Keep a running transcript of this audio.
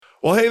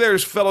Well, hey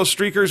there's fellow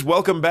streakers.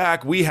 Welcome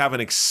back. We have an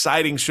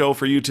exciting show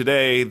for you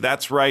today.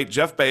 That's right.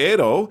 Jeff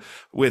Baedo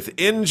with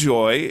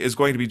Enjoy is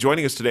going to be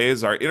joining us today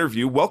as our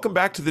interview. Welcome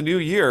back to the new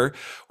year.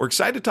 We're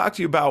excited to talk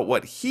to you about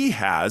what he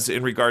has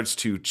in regards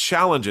to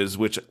challenges,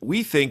 which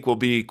we think will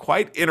be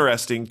quite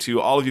interesting to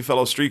all of you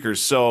fellow streakers.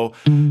 So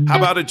how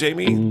about it,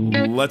 Jamie?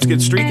 Let's get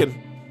streaking.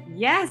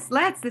 Yes,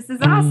 let's. This is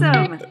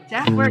awesome.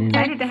 Jeff, we're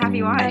excited to have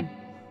you on.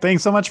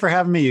 Thanks so much for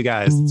having me, you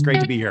guys. It's great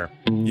to be here.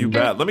 You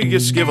bet. Let me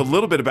just give a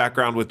little bit of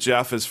background with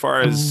Jeff as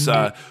far as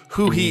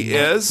who he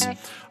is.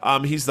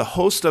 He's the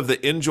host of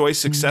the Enjoy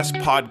Success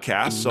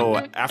podcast.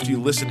 So after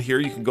you listen here,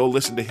 you can go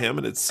listen to him,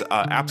 and it's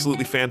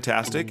absolutely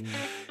fantastic.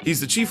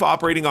 He's the chief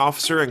operating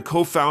officer and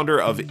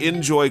co-founder of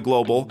Enjoy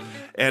Global.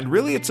 And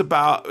really it's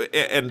about,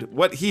 and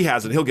what he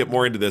has, and he'll get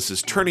more into this,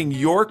 is turning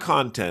your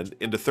content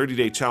into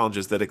 30-day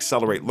challenges that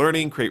accelerate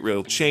learning, create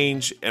real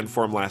change, and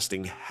form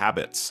lasting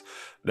habits.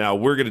 Now,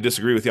 we're going to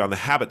disagree with you on the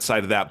habit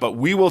side of that, but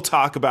we will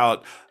talk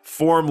about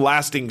form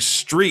lasting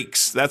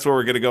streaks. That's where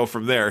we're going to go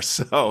from there.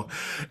 So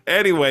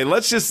anyway,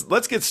 let's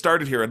get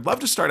started here. I'd love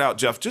to start out,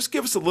 Jeff. Just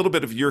give us a little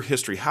bit of your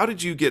history. How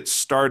did you get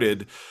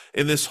started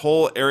in this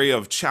whole area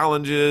of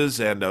challenges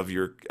and of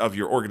your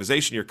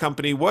organization, your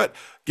company?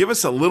 Give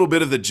us a little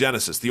bit of the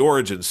genesis, the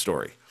origin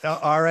story.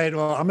 All right.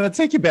 Well, I'm going to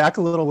take you back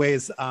a little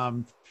ways,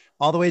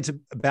 all the way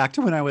back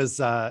to when I was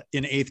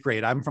in eighth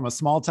grade. I'm from a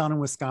small town in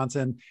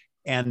Wisconsin.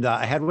 And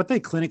I had what they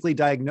clinically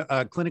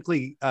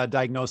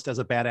diagnosed as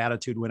a bad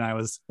attitude when I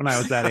was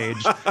that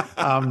age.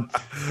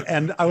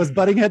 And I was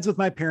butting heads with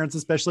my parents,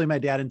 especially my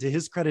dad. And to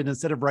his credit,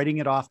 instead of writing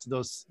it off to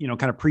those,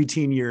 kind of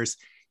preteen years,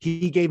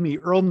 he gave me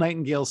Earl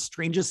Nightingale's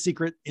Strangest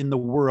Secret in the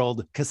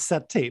World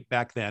cassette tape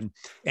back then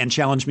and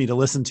challenged me to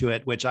listen to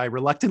it, which I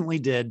reluctantly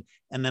did.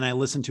 And then I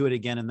listened to it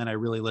again, and then I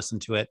really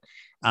listened to it.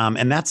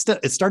 And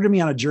it started me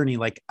on a journey.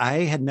 Like, I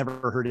had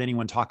never heard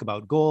anyone talk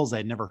about goals. I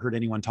had never heard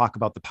anyone talk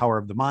about the power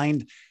of the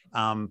mind,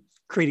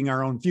 creating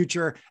our own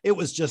future. It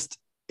was just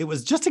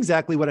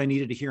exactly what I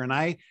needed to hear. And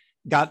I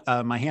got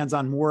my hands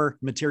on more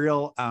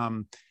material.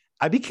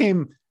 I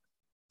became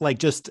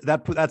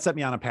that set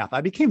me on a path. I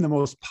became the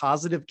most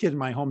positive kid in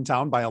my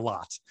hometown by a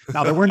lot.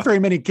 Now, there weren't very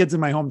many kids in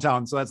my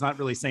hometown, so that's not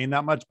really saying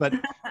that much, but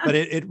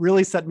it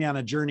really set me on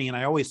a journey. And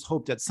I always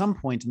hoped at some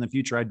point in the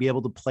future, I'd be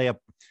able to play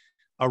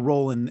a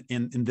role in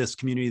this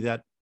community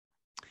that,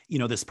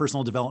 this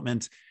personal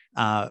development,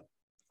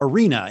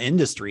 arena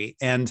industry.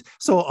 And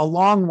so a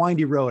long,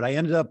 windy road. I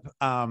ended up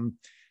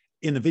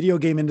in the video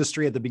game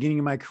industry at the beginning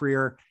of my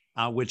career,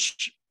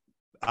 which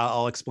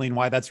I'll explain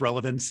why that's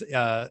relevant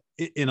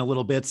in a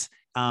little bit.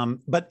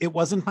 But it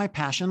wasn't my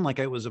passion. Like,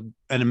 it was an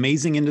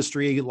amazing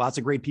industry, lots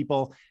of great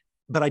people,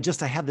 but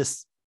I had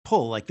this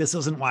pull, like, this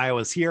isn't why I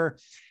was here.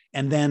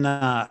 And then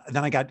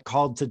I got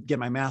called to get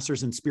my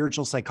master's in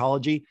spiritual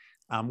psychology,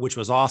 which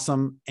was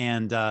awesome.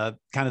 And kind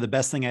of the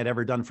best thing I'd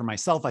ever done for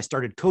myself. I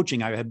started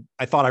coaching.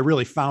 I thought I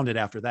really found it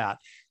after that.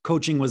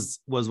 Coaching was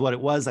what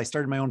it was. I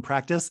started my own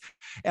practice,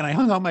 and I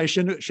hung out my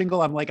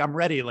shingle. I'm like, I'm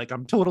ready. Like,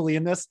 I'm totally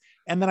in this.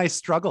 And then I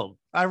struggled.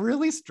 I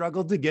really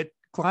struggled to get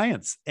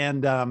clients.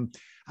 And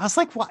I was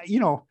like, why?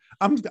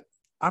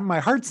 I'm my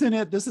heart's in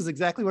it. This is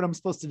exactly what I'm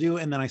supposed to do.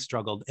 And then I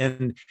struggled,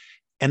 and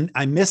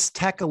I missed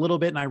tech a little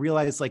bit. And I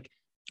realized, like,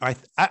 I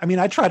mean,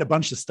 I tried a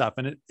bunch of stuff,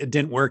 and it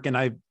didn't work. And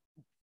I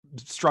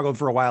struggled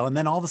for a while. And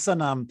then all of a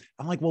sudden, I'm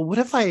like, well, what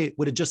if I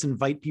would have just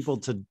invite people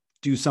to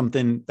do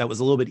something that was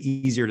a little bit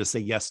easier to say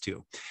yes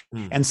to?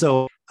 And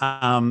so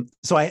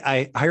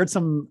I hired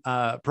some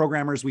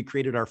programmers. We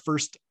created our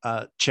first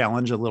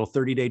challenge, a little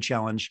 30-day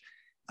challenge.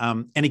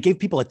 And it gave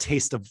people a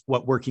taste of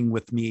what working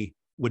with me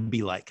would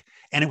be like.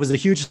 And it was a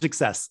huge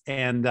success.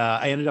 And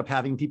I ended up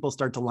having people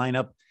start to line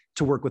up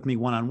to work with me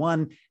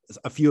one-on-one.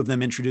 A few of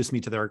them introduced me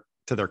to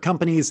their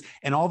companies.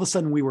 And all of a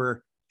sudden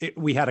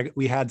we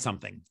had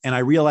something. And I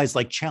realized,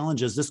 like,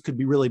 challenges, this could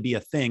really be a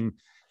thing.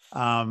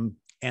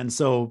 And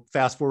so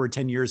fast forward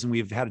 10 years, and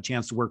we've had a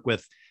chance to work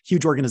with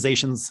huge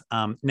organizations,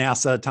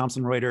 NASA,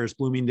 Thomson Reuters,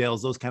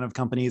 Bloomingdale's, those kind of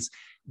companies.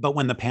 But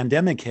when the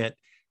pandemic hit,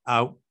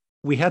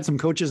 we had some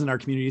coaches in our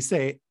community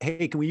say,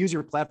 hey, can we use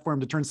your platform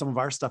to turn some of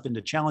our stuff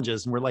into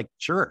challenges? And we're like,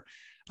 sure.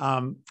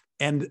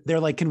 And they're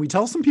like, can we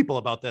tell some people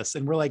about this?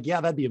 And we're like, yeah,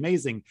 that'd be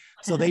amazing.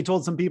 So they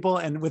told some people,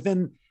 and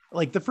within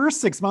like the first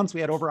 6 months,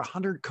 we had over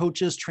 100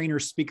 coaches,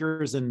 trainers,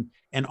 speakers, and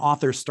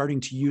authors starting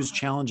to use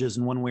challenges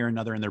in one way or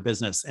another in their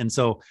business. And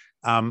so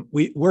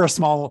we're a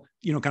small,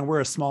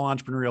 we're a small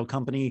entrepreneurial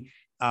company.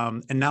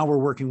 And now we're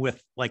working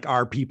with, like,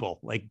 our people,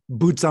 like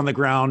boots on the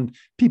ground,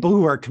 people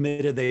who are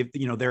committed.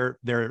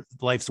 Their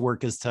life's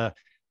work is to,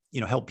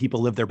 help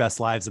people live their best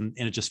lives. And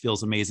it just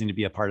feels amazing to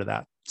be a part of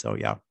that. So,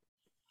 yeah.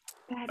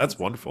 That's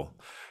wonderful.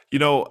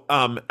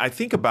 I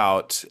think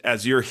about,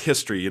 as your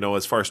history,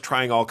 as far as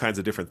trying all kinds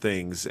of different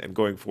things and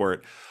going for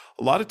it,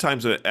 a lot of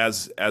times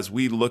as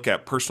we look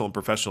at personal and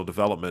professional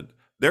development,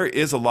 there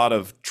is a lot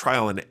of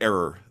trial and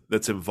error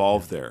that's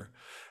involved there.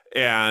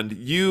 And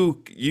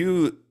you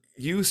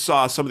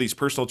saw some of these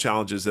personal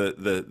challenges,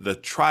 the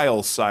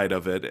trial side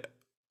of it,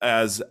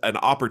 as an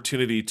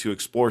opportunity to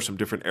explore some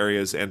different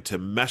areas and to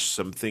mesh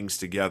some things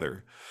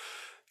together.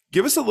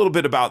 Give us a little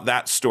bit about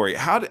that story.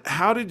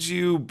 How did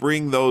you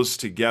bring those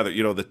together?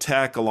 The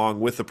tech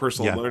along with the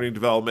personal learning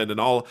development and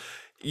all,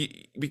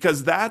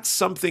 because that's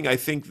something I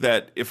think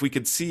that if we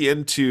could see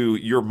into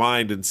your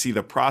mind and see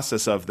the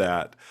process of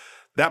that,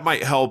 that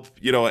might help,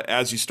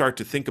 as you start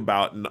to think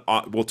about, and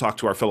we'll talk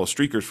to our fellow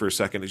streakers for a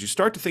second, as you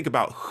start to think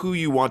about who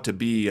you want to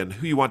be and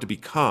who you want to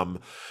become,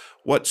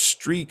 what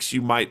streaks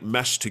you might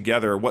mesh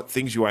together, what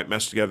things you might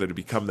mesh together to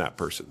become that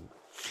person.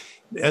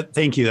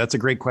 Thank you. That's a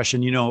great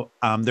question.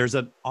 There's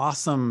an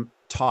awesome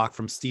talk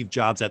from Steve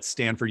Jobs at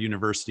Stanford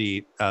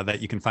University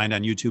that you can find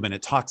on YouTube.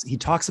 And he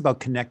talks about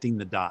connecting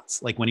the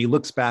dots. Like when he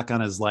looks back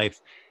on his life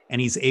and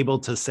he's able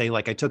to say,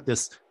 like, I took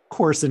this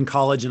course in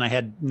college and I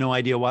had no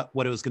idea what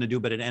it was going to do,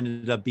 but it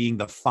ended up being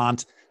the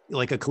font,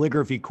 like a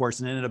calligraphy course,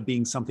 and it ended up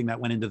being something that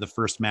went into the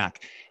first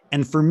Mac.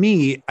 And for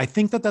me, I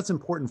think that that's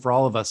important for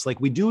all of us. Like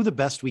we do the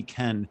best we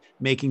can,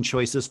 making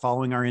choices,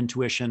 following our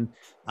intuition,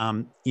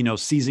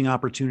 seizing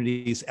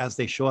opportunities as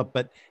they show up.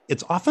 But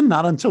it's often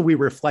not until we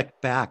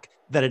reflect back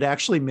that it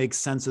actually makes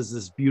sense as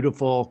this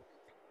beautiful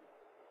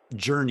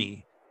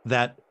journey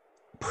that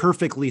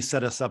perfectly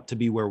set us up to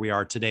be where we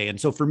are today. And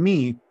so for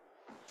me,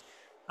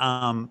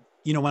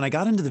 when I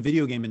got into the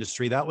video game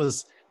industry, that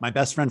was my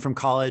best friend from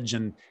college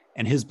and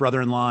his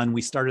brother-in-law, and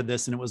we started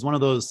this, and it was one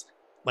of those,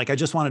 like, I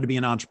just wanted to be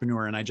an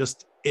entrepreneur, and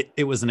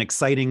it was an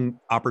exciting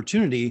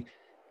opportunity.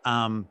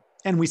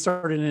 And we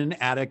started in an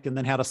attic and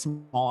then had a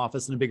small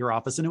office and a bigger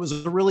office, and it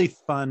was a really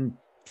fun.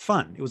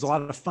 It was a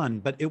lot of fun,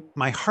 but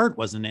my heart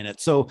wasn't in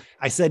it. So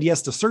I said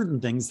yes to certain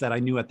things that I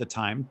knew at the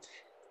time.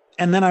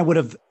 And then I would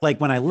have,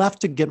 like, when I left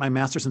to get my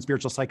master's in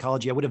spiritual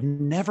psychology, I would have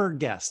never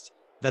guessed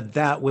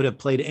that would have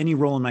played any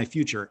role in my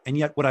future. And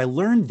yet what I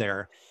learned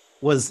there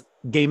was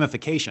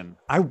gamification.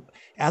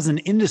 As an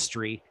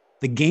industry,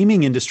 the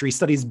gaming industry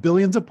studies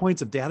billions of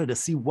points of data to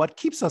see what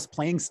keeps us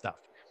playing stuff.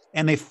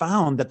 And they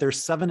found that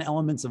there's 7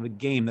 elements of a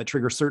game that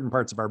trigger certain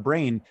parts of our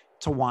brain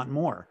to want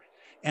more.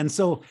 And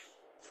so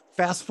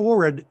fast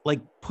forward, like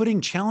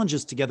putting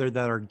challenges together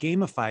that are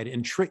gamified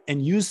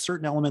and use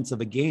certain elements of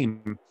a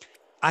game,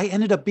 I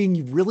ended up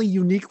being really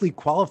uniquely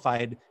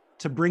qualified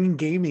to bring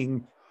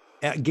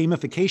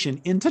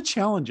gamification into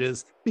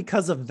challenges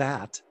because of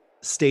that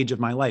stage of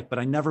my life, but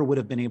I never would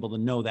have been able to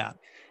know that.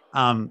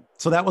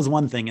 So that was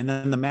one thing. And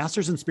then the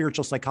master's in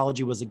spiritual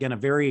psychology was, again, a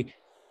very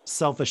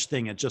selfish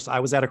thing. I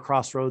was at a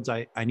crossroads.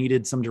 I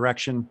needed some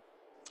direction.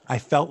 I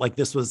felt like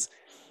this was,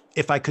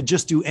 if I could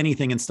just do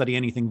anything and study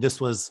anything, this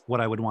was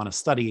what I would want to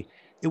study.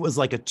 It was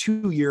like a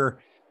 2-year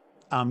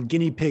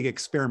guinea pig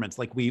experiments.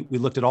 Like we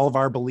looked at all of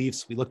our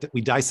beliefs.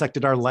 We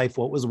dissected our life,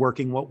 what was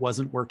working, what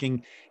wasn't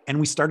working. And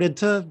we started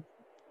to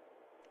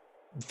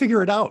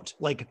figure it out.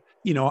 Like,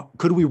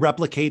 could we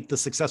replicate the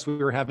success we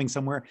were having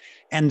somewhere?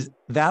 And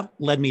that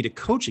led me to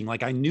coaching.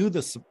 Like I knew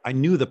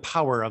the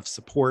power of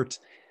support,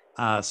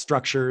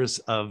 structures,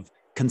 of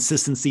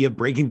consistency, of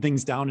breaking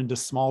things down into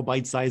small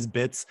bite-sized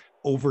bits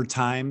over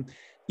time.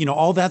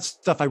 All that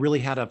stuff I really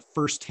had a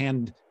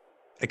firsthand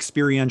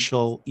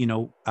experiential,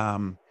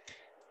 kind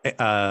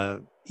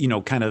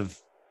of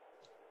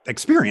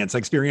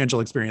experiential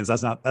experience.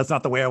 That's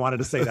not the way I wanted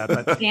to say that, but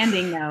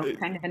understanding though,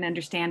 kind of an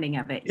understanding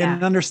of it. Yeah.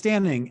 An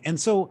understanding. And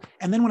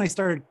then when I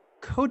started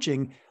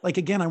coaching, like,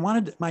 again,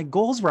 my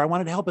goals were, I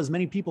wanted to help as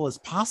many people as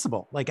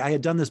possible. Like I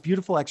had done this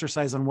beautiful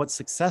exercise on what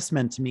success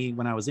meant to me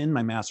when I was in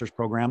my master's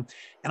program,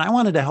 and I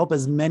wanted to help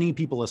as many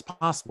people as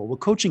possible. Well,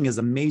 coaching is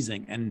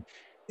amazing. And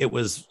it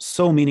was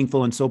so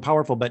meaningful and so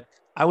powerful, but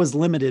I was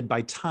limited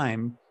by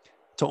time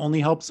to only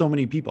help so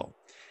many people.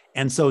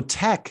 And so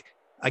tech,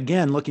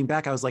 again, looking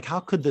back, I was like,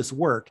 how could this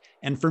work?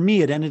 And for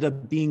me, it ended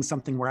up being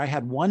something where I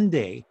had one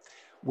day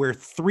where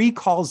 3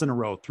 calls in a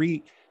row,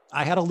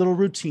 I had a little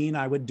routine.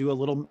 I would do a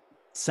little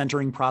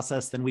centering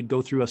process. Then we'd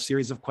go through a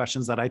series of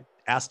questions that I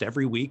asked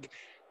every week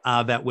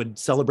that would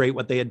celebrate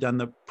what they had done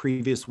the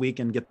previous week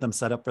and get them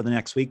set up for the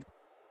next week.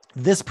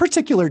 This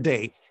particular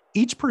day,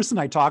 each person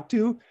I talked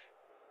to,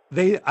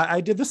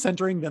 I did the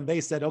centering. Then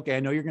they said, okay, I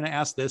know you're going to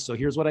ask this. So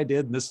here's what I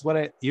did. And this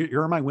is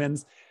here are my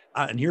wins.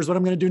 And here's what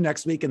I'm going to do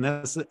next week.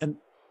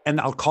 And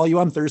I'll call you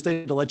on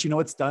Thursday to let you know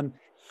it's done.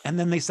 And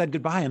then they said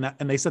goodbye.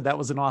 And they said that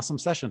was an awesome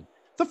session.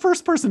 The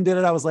first person did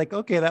it. I was like,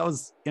 okay, that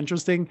was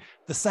interesting.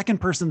 The second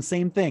person,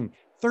 same thing.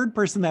 Third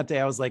person that day,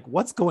 I was like,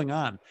 what's going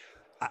on?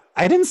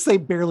 I didn't say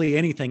barely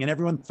anything, and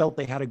everyone felt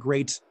they had a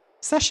great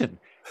session.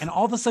 And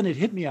all of a sudden it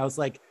hit me. I was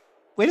like,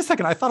 wait a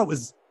second. I thought it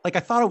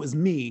was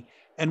me.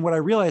 And what I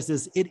realized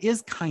is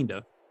it's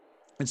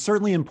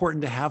certainly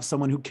important to have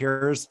someone who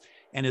cares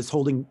and is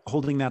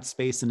holding that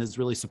space and is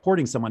really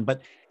supporting someone.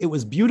 But it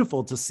was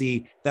beautiful to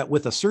see that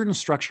with a certain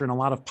structure and a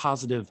lot of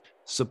positive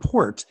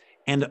support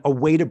and a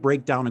way to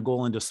break down a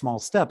goal into small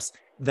steps,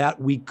 that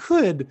we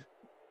could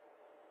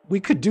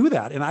do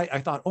that. And I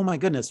thought, oh my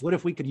goodness, what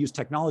if we could use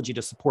technology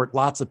to support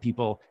lots of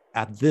people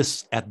at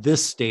this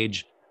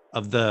stage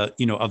of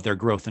of their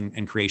growth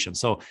and creation.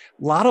 So a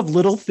lot of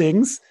little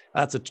things.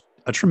 That's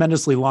a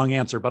tremendously long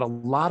answer, but a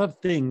lot of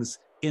things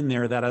in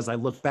there that, as I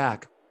look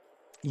back,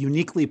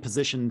 uniquely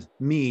positioned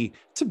me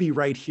to be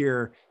right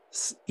here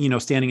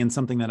standing in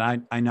something that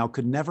I now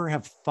could never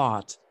have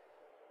thought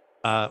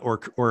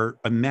or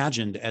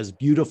imagined as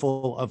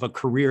beautiful of a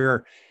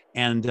career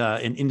and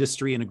an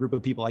industry and a group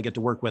of people I get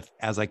to work with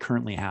as I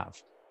currently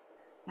have.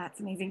 That's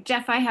amazing.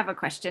 Jeff, I have a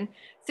question.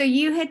 So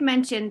you had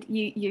mentioned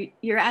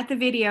you're at the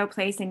video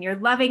place and you're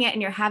loving it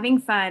and you're having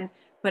fun,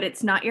 but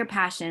it's not your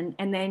passion.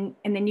 And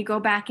then you go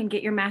back and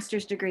get your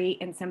master's degree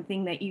in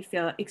something that you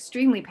feel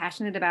extremely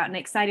passionate about and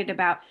excited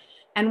about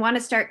and want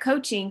to start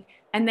coaching.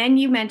 And then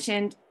you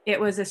mentioned it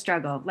was a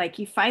struggle. Like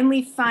you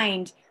finally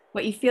find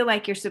what you feel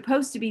like you're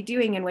supposed to be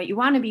doing and what you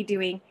want to be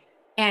doing,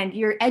 and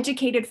you're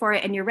educated for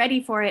it and you're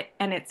ready for it,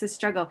 and it's a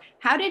struggle.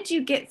 How did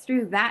you get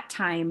through that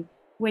time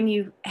when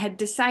you had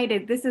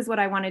decided this is what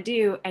I want to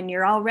do and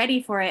you're all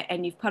ready for it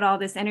and you've put all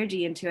this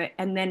energy into it,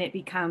 and then it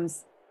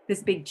becomes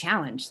this big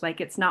challenge,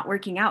 like it's not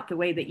working out the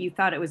way that you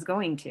thought it was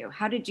going to?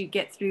 How did you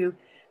get through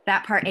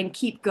that part and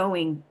keep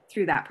going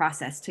through that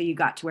process till you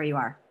got to where you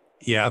are?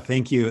 Yeah,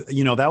 thank you.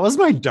 That was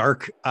my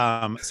dark.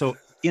 So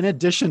in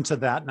addition to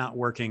that not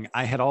working,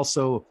 I had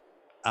also,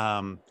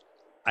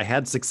 I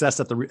had success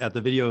at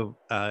the video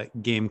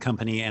game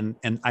company, and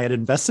I had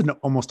invested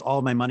almost all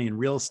of my money in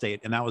real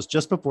estate, and that was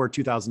just before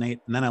 2008.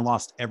 And then I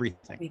lost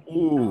everything.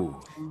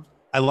 Ooh.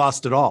 I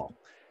lost it all.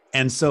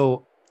 And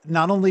so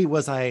not only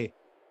was I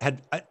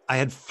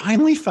had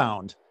finally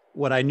found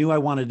what I knew I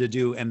wanted to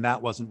do, and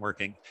that wasn't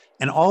working,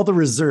 and all the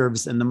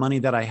reserves and the money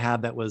that I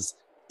had that was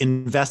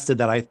invested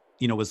that I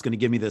was going to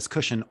give me this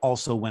cushion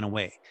also went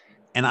away.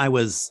 And I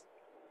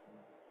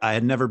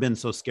had never been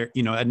so scared,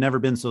 I'd never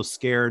been so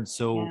scared,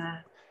 so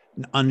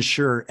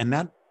unsure. And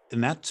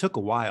that took a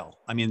while.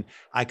 I mean,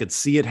 I could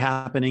see it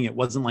happening. It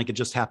wasn't like it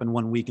just happened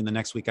one week and the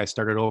next week I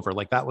started over.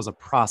 Like that was a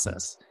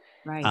process.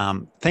 Right.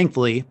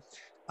 Thankfully,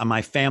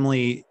 my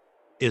family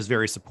is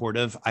very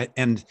supportive.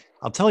 And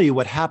I'll tell you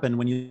what happened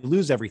when you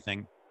lose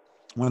everything.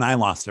 When I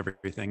lost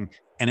everything,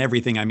 and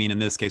everything, I mean, in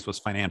this case was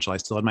financial. I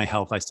still had my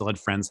health. I still had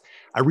friends.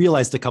 I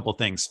realized a couple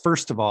things.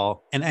 First of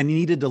all, and I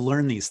needed to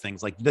learn these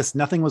things like this.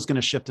 Nothing was going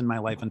to shift in my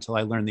life until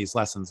I learned these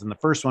lessons. And the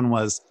first one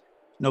was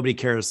nobody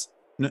cares.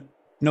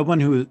 No one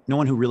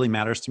who really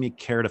matters to me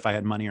cared if I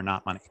had money or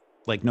not money.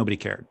 Like nobody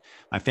cared.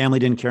 My family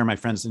didn't care. My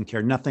friends didn't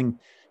care. Nothing.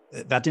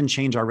 That didn't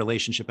change our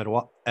relationship at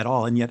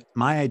all. And yet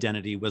my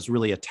identity was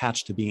really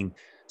attached to being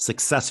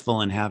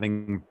successful and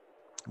having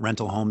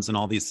rental homes and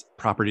all these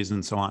properties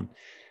and so on.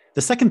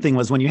 The second thing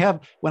was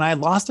when I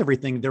lost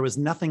everything, there was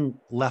nothing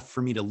left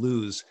for me to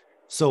lose.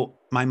 So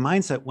my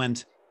mindset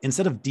went,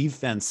 instead of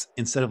defense,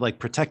 instead of like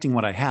protecting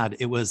what I had,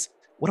 it was,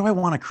 what do I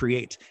want to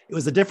create? It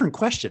was a different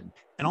question.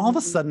 And all of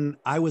a sudden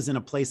I was in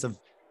a place of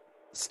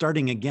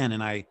starting again.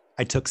 And I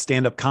took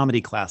stand-up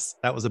comedy class.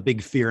 That was a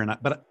big fear.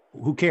 But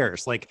who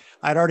cares? Like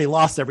I'd already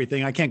lost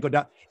everything. I can't go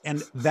down.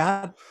 And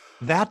that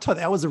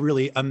was a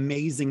really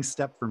amazing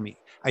step for me.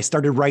 I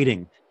started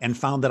writing and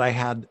found that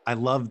I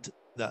loved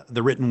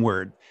the written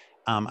word.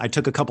 I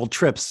took a couple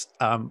trips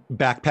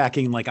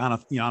backpacking, like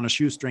on a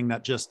shoestring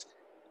that just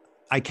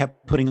I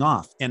kept putting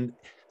off. And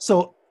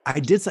so I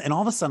did, and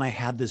all of a sudden I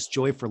had this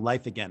joy for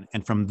life again.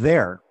 And from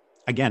there,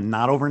 again,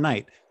 not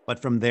overnight,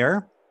 but from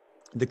there,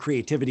 the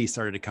creativity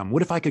started to come.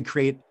 What if I could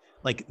create,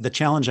 like the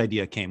challenge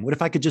idea came? What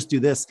if I could just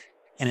do this?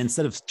 And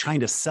instead of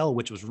trying to sell,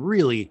 which was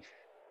really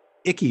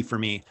icky for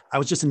me, I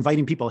was just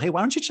inviting people, hey,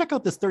 why don't you check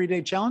out this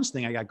 30-day challenge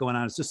thing I got going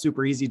on? It's just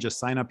super easy. Just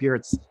sign up here.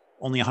 It's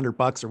only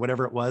 $100 or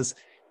whatever it was.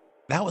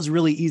 That was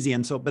really easy.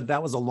 And so, but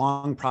that was a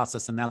long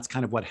process. And that's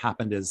kind of what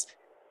happened is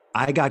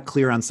I got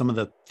clear on some of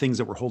the things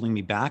that were holding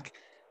me back.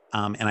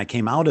 And I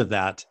came out of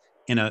that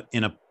in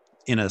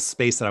a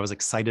space that I was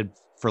excited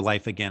for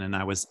life again. And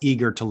I was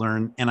eager to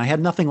learn, and I had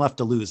nothing left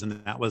to lose.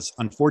 And that was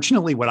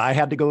unfortunately what I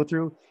had to go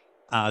through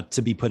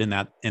to be put in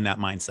that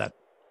mindset.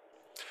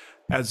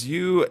 As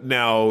you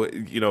now,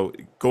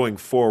 going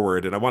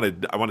forward, and I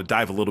want to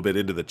dive a little bit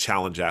into the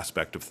challenge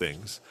aspect of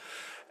things.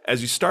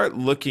 As you start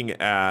looking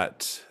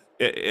at,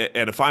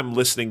 and if I'm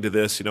listening to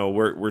this,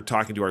 we're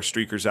talking to our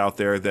streakers out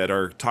there that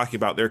are talking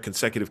about their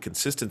consecutive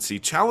consistency.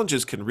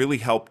 Challenges can really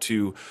help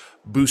to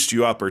boost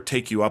you up or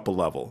take you up a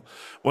level.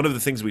 One of the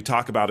things we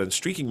talk about in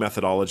streaking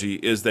methodology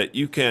is that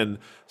you can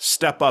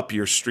step up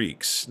your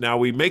streaks. Now,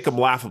 we make them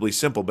laughably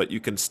simple, but you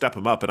can step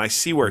them up. And I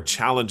see where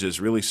challenges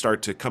really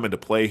start to come into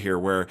play here,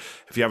 where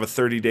if you have a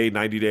 30-day,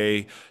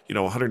 90-day,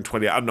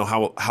 120, I don't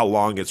know how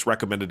long it's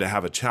recommended to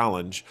have a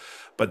challenge,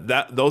 but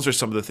those are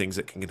some of the things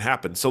that can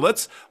happen. So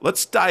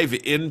let's dive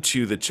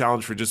into the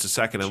challenge for just a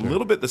second, and a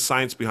little bit the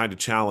science behind a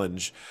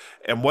challenge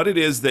and what it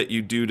is that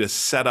you do to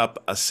set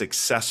up a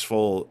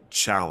successful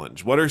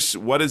challenge. What is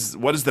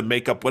the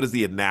makeup? What is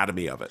the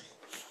anatomy of it?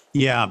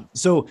 Yeah.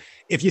 So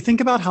if you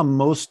think about how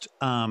most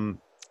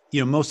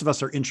of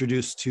us are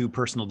introduced to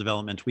personal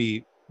development,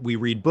 we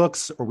read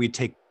books or we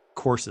take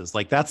courses.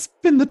 Like that's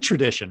been the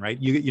tradition,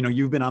 right?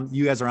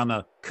 You guys are on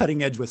the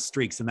cutting edge with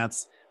streaks, and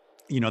that's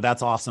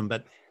awesome.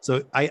 But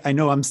so I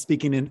know I'm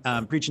speaking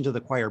in preaching to the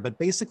choir, but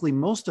basically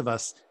most of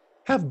us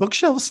have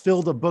bookshelves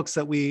filled of books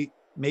that we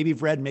maybe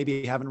have read,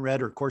 maybe haven't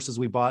read, or courses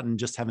we bought and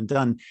just haven't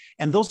done.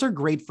 And those are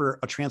great for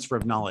a transfer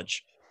of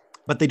knowledge,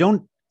 but they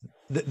don't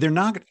they're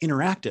not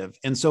interactive.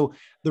 And so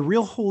the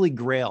real holy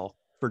grail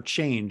for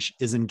change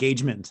is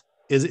engagement,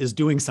 is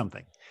doing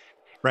something,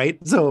 right?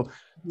 So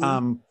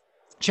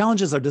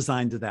challenges are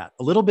designed to that.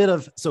 A little bit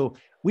of, so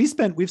we've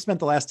spent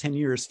the last 10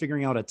 years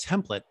figuring out a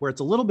template where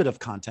it's a little bit of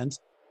content.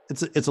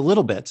 It's a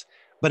little bit,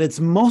 but it's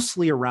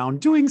mostly around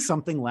doing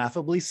something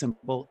laughably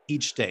simple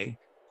each day,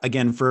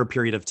 again, for a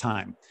period of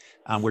time,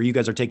 where you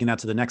guys are taking that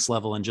to the next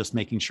level and just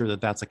making sure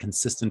that that's a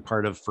consistent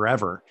part of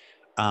forever.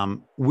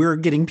 We're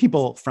getting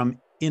people from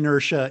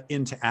inertia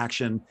into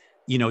action,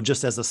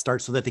 just as a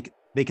start, so that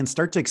they can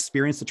start to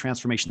experience the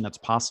transformation that's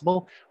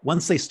possible.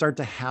 Once they start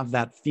to have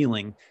that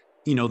feeling,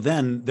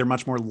 then they're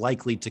much more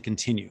likely to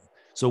continue.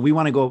 So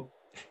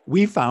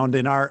we found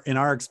in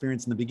our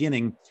experience in the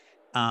beginning,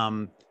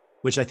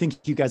 which I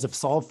think you guys have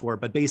solved for,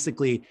 but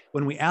basically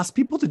when we asked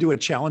people to do a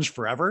challenge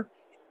forever,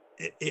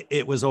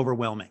 it was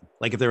overwhelming.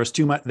 Like if there was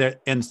too much there.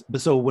 And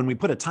so when we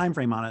put a time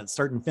frame on it,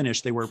 start and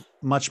finish, they were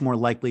much more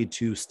likely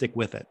to stick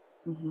with it.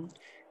 Mm-hmm.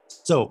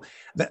 So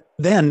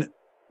then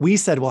we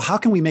said, well, how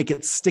can we make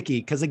it sticky?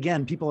 Because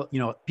again,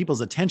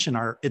 people's attention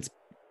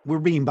we're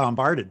being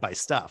bombarded by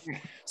stuff.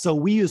 Right. So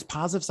we use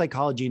positive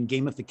psychology and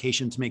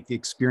gamification to make the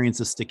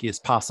experience as sticky as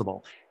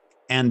possible.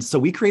 And so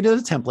we created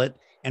a template,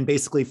 and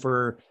basically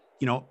for,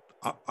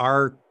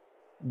 our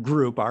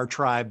group, our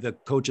tribe, the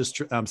coaches,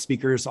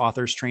 speakers,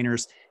 authors,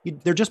 trainers,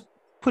 they're just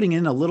putting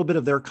in a little bit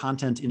of their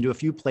content into a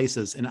few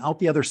places, and out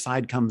the other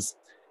side comes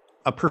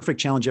a perfect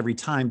challenge every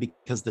time,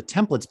 because the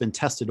template's been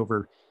tested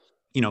over,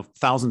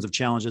 thousands of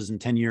challenges in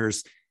 10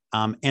 years.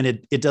 And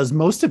it does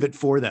most of it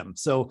for them.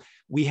 So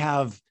we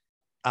have,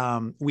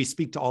 we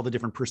speak to all the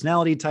different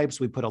personality types.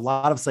 We put a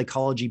lot of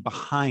psychology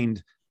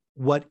behind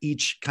what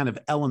each kind of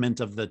element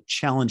of the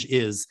challenge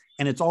is,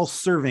 and it's all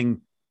serving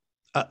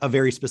a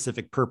very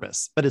specific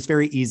purpose. But it's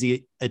very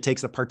easy. It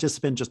takes a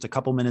participant just a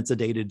couple minutes a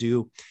day to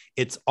do.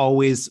 It's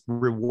always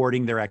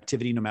rewarding their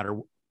activity, no matter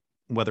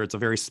whether it's a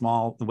very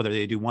small, whether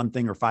they do one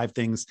thing or 5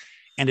 things,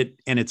 and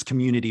it's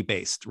community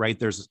based, right?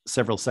 There's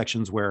several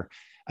sections where,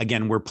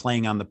 again, we're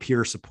playing on the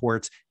peer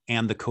support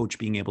and the coach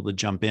being able to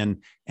jump in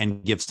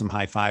and give some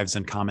high fives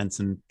and comments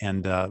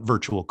and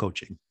virtual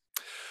coaching.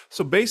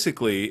 So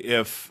basically,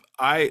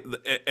 I'm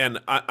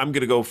going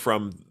to go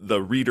from the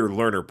reader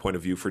learner point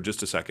of view for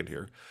just a second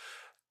here.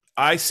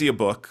 I see a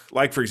book,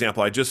 like, for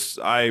example,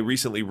 I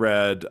recently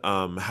read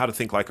How to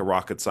Think Like a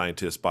Rocket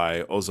Scientist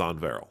by Ozan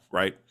Varol,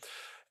 right?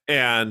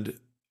 And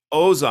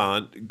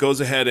Ozan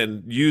goes ahead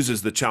and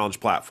uses the challenge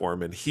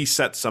platform, and he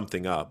sets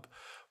something up.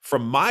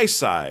 From my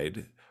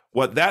side,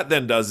 what that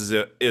then does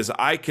is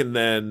I can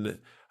then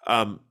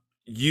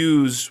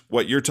use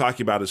what you're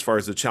talking about as far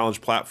as the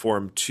challenge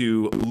platform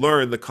to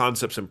learn the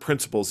concepts and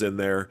principles in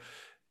there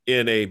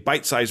in a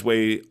bite-sized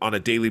way on a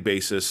daily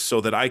basis,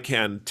 so that I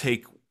can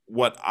take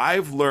what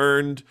I've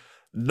learned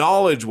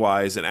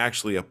knowledge-wise and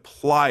actually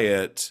apply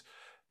it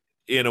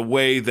in a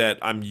way that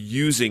I'm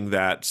using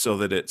that so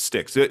that it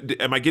sticks.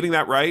 Am I getting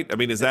that right? I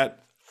mean, is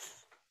that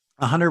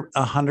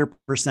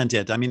 100%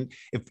 it? I mean,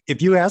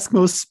 if you ask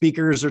most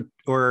speakers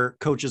or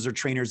coaches or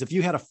trainers, if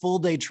you had a full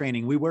day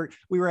training, we were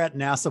at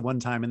NASA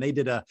one time, and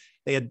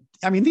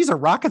these are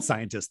rocket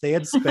scientists. They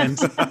had spent,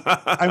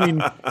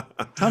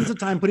 tons of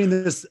time putting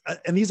this,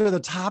 and these are the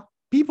top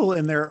people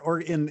in their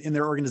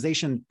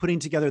organization, putting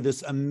together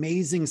this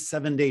amazing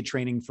 7-day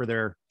training for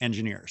their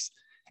engineers.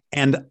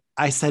 And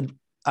I said,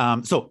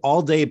 so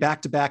all day,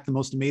 back to back, the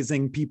most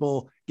amazing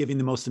people giving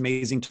the most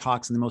amazing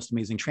talks and the most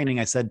amazing training.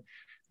 I said,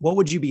 what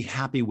would you be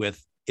happy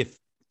with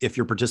if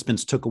your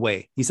participants took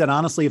away? He said,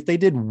 honestly, if they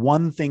did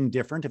one thing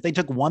different, if they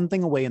took one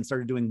thing away and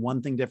started doing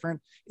one thing different,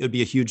 it would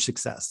be a huge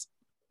success.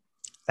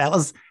 That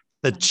was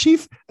the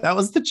chief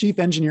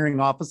engineering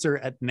officer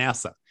at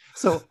NASA.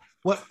 So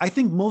what I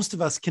think most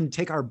of us can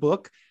take our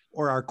book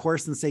or our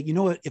course and say, you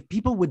know what, if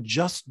people would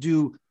just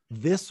do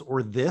this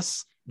or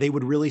this, they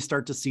would really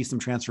start to see some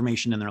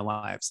transformation in their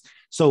lives.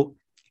 So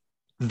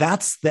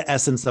that's the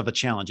essence of a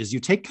challenge, is you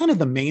take kind of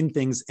the main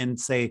things and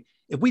say,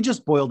 if we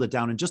just boiled it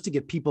down, and just to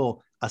get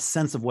people a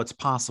sense of what's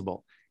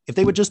possible, if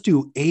they would just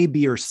do A,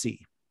 B, or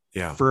C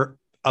for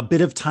a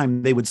bit of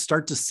time, they would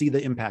start to see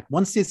the impact.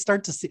 Once you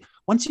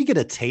get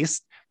a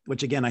taste,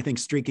 which again, I think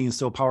streaking is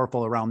so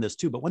powerful around this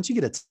too, but once you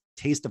get a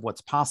taste of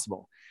what's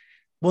possible,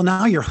 well,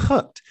 now you're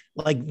hooked.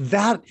 Like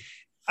that,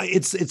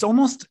 it's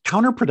almost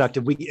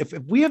counterproductive. If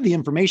we have the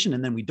information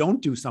and then we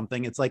don't do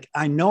something, it's like,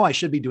 I know I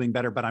should be doing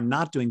better, but I'm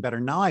not doing better.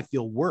 Now I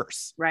feel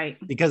worse. Right.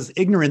 Because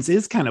ignorance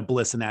is kind of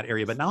bliss in that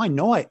area. But now I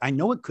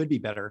know it could be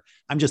better.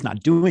 I'm just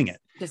not doing it.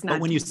 But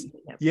when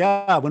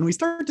when we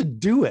start to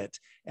do it,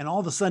 and all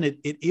of a sudden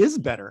it is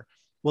better,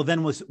 well,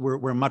 then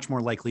we're much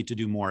more likely to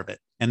do more of it.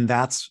 And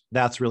that's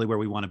really where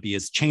we want to be,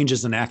 is change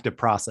is an active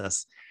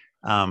process.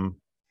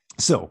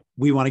 So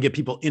we want to get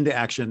people into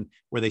action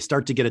where they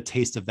start to get a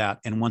taste of that.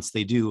 And once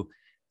they do,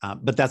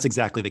 but that's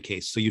exactly the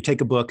case. So you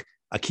take a book,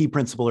 a key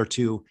principle or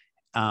two,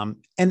 and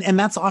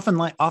that's often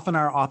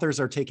our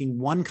authors are taking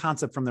one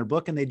concept from their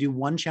book and they do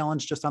one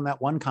challenge just on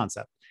that one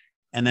concept.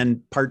 And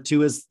then part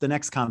 2 is the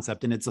next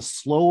concept. And it's a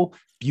slow,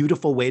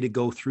 beautiful way to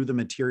go through the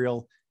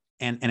material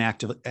and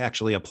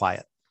actually apply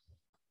it.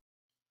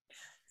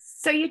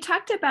 So you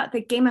talked about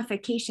the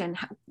gamification.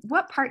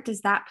 What part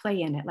does that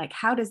play in it? Like,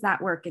 how does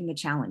that work in the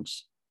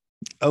challenge?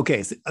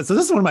 Okay, so this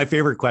is one of my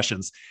favorite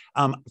questions.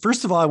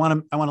 First of all, I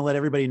want to let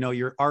everybody know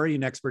you're already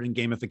an expert in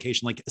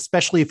gamification, like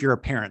especially if you're a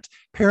parent.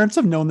 Parents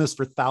have known this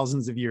for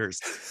thousands of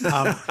years.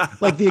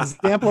 Like the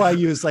example I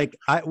use,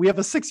 we have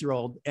a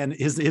 6-year-old and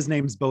his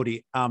name's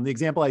Bodhi. The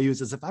example I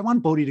use is if I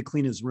want Bodhi to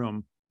clean his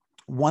room,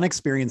 one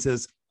experience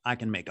is I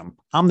can make him.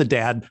 I'm the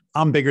dad.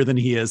 I'm bigger than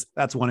he is.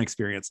 That's one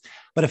experience.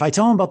 But if I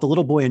tell him about the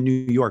little boy in New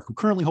York who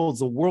currently holds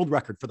the world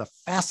record for the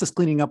fastest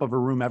cleaning up of a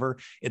room ever,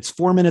 it's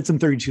 4 minutes and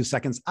 32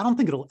 seconds. I don't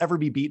think it'll ever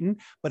be beaten.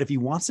 But if he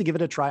wants to give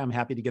it a try, I'm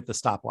happy to get the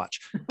stopwatch.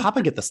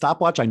 Papa, get the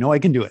stopwatch. I know I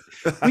can do it.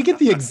 We get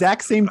the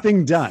exact same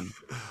thing done,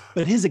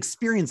 but his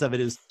experience of it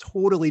is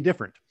totally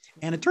different.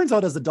 And it turns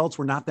out as adults,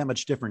 we're not that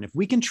much different. If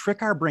we can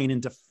trick our brain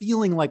into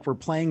feeling like we're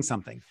playing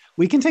something,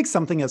 we can take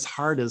something as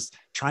hard as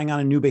trying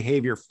on a new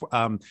behavior,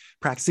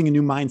 practicing a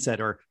new mindset,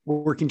 or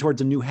working towards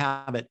a new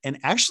habit, and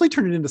actually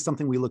turn it into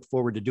something we look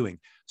forward to doing.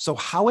 So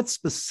how it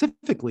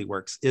specifically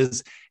works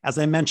is, as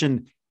I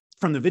mentioned,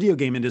 from the video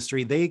game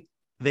industry,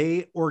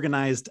 they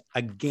organized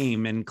a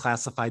game and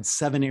classified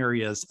 7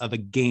 areas of a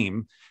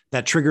game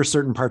that trigger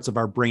certain parts of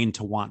our brain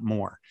to want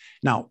more.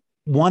 Now,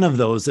 one of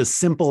those is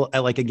simple.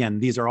 Like, again,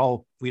 these are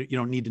all, you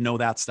don't need to know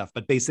that stuff,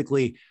 but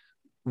basically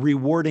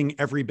rewarding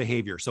every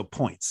behavior. So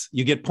points,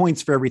 you get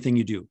points for everything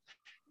you do.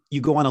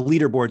 You go on a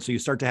leaderboard. So you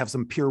start to have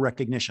some peer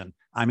recognition.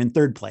 I'm in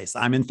 3rd place.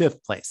 I'm in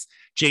 5th place.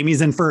 Jamie's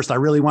in 1st. I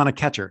really want to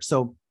catch her.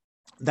 So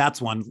that's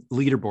one,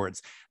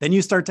 leaderboards. Then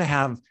you start to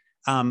have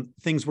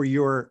things where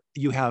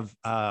you have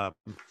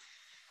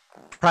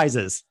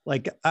prizes.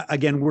 Like,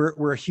 again,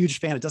 we're a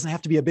huge fan. It doesn't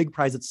have to be a big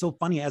prize. It's so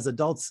funny as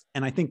adults.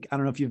 And I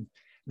don't know if you've,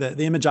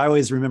 the image I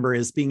always remember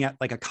is being at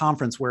like a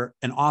conference where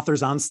an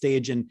author's on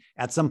stage, and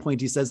at some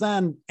point he says,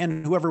 and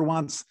whoever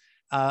wants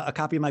a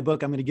copy of my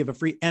book, I'm going to give a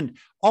free. And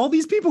all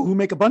these people who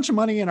make a bunch of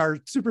money and are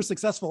super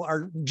successful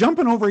are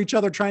jumping over each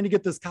other trying to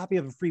get this copy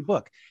of a free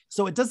book.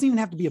 So it doesn't even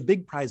have to be a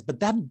big prize,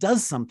 but that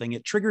does something.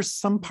 It triggers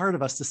some part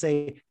of us to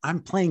say, I'm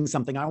playing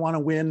something, I want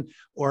to win,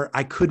 or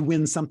I could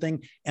win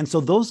something. And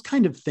so those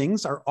kind of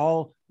things are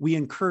all we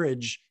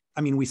encourage.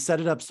 I mean, we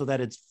set it up so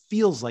that it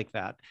feels like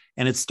that,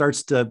 and it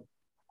starts to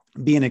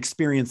be an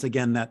experience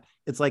again, that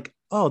it's like,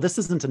 oh, this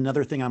isn't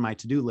another thing on my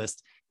to-do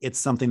list. It's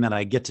something that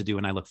I get to do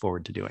and I look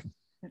forward to doing.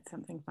 It's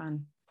something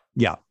fun.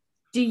 Yeah.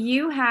 Do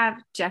you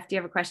have, Jeff, do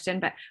you have a question?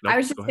 But no, I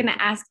was just going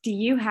to ask, do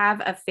you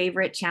have a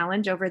favorite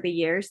challenge over the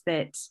years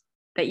that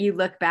you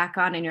look back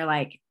on and you're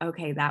like,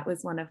 okay, that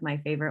was one of my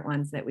favorite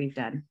ones that we've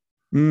done?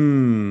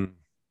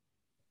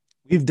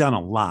 We've done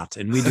a lot,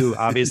 and we do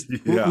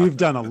obviously. Yeah. We've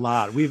done a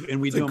lot.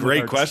 It's a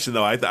great question,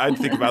 though. I'd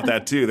think about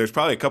that too. There's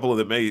probably a couple of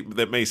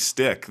that may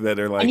stick that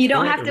are like. And you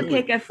don't have to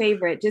pick a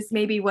favorite. Just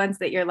maybe ones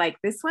that you're like,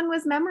 this one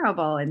was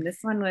memorable, and this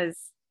one was.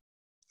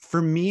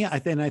 For me, I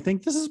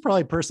think this is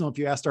probably personal. If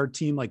you asked our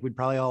team, like we'd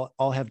probably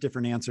all have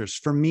different answers.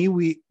 For me,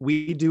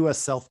 we do a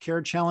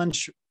self-care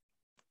challenge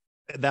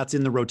that's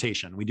in the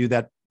rotation. We do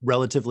that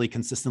relatively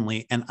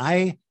consistently, and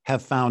I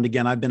have found,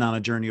 again, I've been on a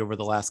journey over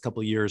the last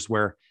couple of years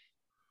where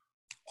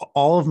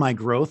all of my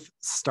growth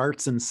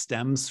starts and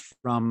stems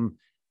from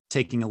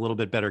taking a little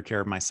bit better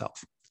care of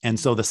myself. And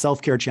so the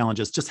self-care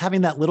challenge is just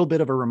having that little bit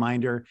of a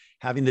reminder,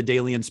 having the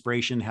daily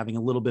inspiration, having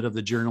a little bit of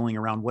the journaling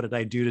around what did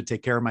I do to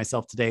take care of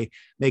myself today,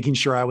 making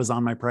sure I was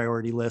on my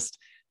priority list.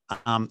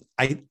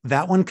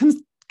 That one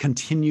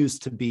continues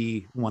to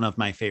be one of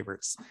my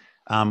favorites.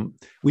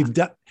 We've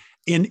done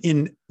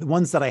in the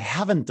ones that I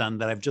haven't done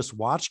that I've just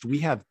watched, we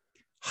have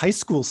high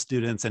school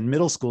students and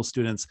middle school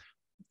students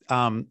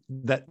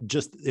that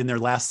just in their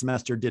last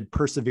semester did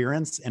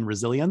perseverance and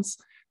resilience.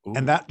 Ooh.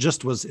 And that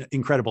just was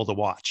incredible to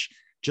watch,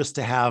 just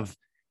to have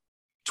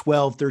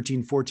 12,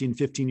 13, 14,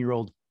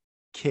 15-year-old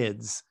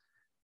kids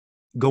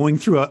going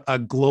through a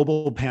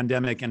global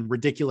pandemic and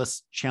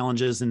ridiculous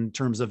challenges in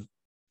terms of,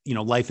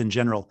 life in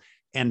general,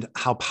 and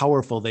how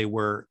powerful they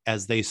were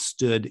as they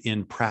stood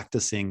in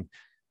practicing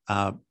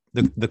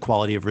the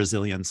quality of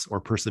resilience or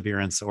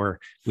perseverance, or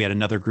we had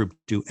another group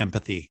do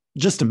empathy.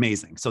 Just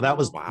amazing. So that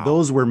was, wow.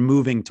 Those were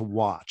moving to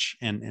watch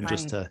and right.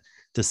 Just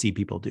to see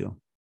people do.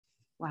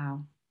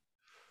 Wow.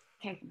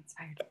 Okay, I'm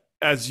inspired.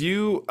 As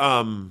you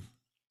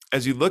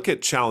look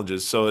at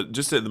challenges, so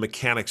just at the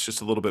mechanics,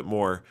 just a little bit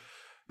more,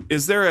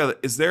 is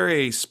there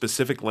a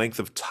specific length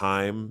of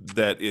time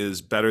that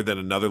is better than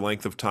another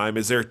length of time?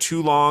 Is there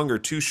too long or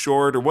too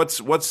short, or what's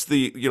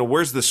the,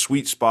 where's the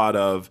sweet spot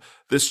of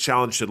this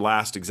challenge should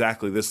last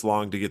exactly this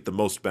long to get the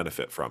most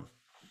benefit from?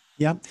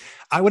 Yeah,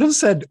 I would have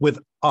said with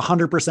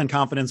 100%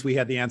 confidence, we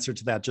had the answer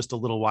to that just a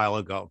little while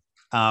ago.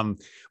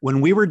 When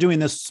we were doing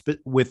this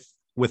with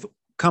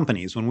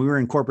companies, when we were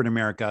in corporate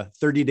America,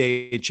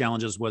 30-day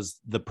challenges was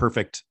the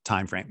perfect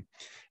time frame.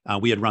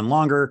 We had run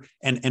longer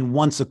and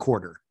once a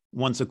quarter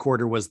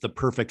was the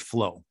perfect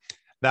flow.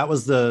 That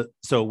was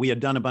so we had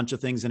done a bunch of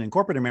things in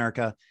corporate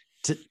America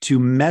to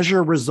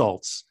measure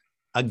results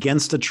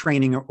against a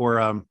training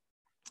or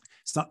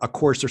a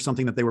course or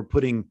something that they were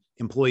putting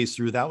employees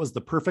through, that was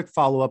the perfect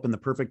follow-up and the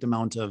perfect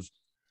amount of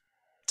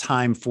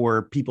time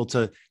for people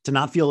to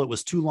not feel it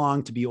was too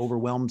long, to be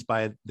overwhelmed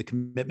by the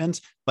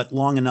commitment, but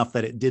long enough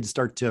that it did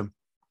start to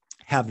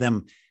have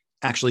them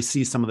actually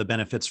see some of the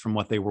benefits from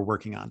what they were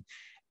working on.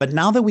 But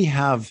now that we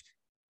have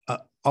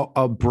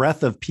a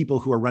breadth of people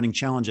who are running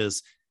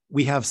challenges,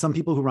 we have some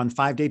people who run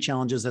 5-day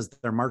challenges as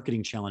their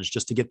marketing challenge,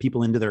 just to get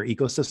people into their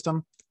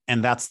ecosystem.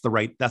 And that's the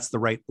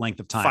right length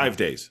of time. 5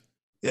 days.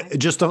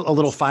 Just a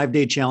little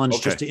 5-day challenge,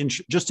 Okay.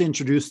 just to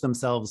introduce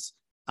themselves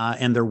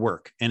and their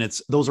work. And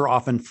those are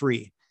often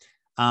free.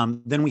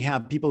 Then we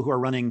have people who are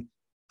running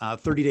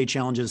 30-day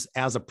challenges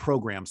as a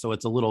program. So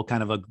it's a little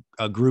kind of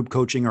a group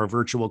coaching or a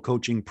virtual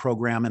coaching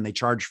program, and they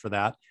charge for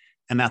that.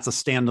 And that's a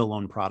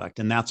standalone product.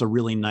 And that's a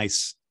really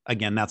nice,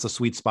 again, that's a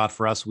sweet spot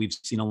for us. We've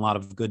seen a lot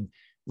of good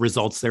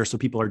results there. So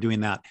people are doing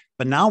that.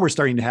 But now we're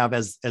starting to have,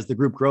 as the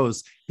group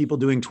grows, people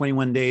doing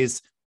 21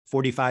 days,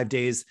 45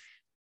 days.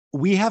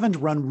 We haven't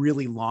run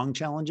really long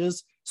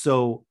challenges.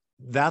 So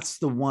that's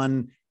the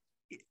one,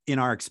 in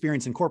our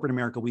experience in corporate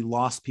America, we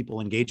lost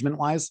people engagement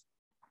wise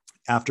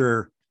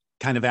after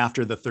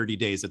the 30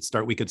 days.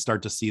 We could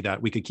start to see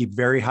that we could keep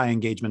very high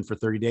engagement for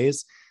 30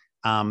 days.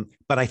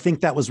 But I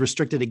think that was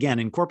restricted again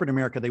in corporate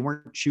America. They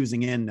weren't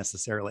choosing in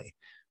necessarily.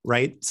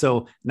 Right.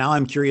 So now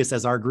I'm curious,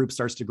 as our group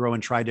starts to grow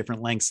and try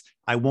different lengths,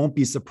 I won't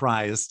be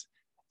surprised,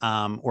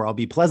 or I'll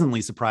be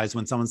pleasantly surprised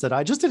when someone said,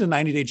 I just did a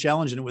 90-day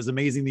challenge and it was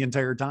amazing the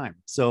entire time.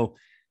 So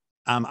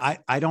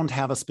I don't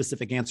have a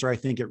specific answer. I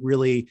think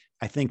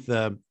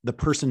the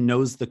person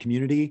knows the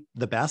community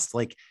the best.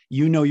 Like,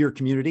 you know, your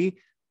community,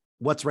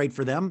 what's right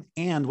for them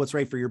and what's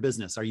right for your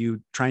business. Are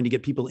you trying to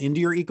get people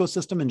into your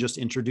ecosystem and just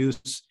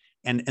introduce,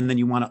 and then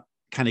you want to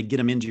kind of get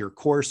them into your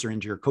course or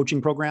into your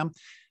coaching program?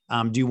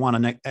 Do you want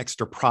an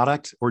extra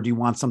product, or do you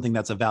want something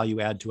that's a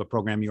value add to a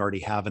program you already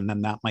have? And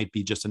then that might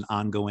be just an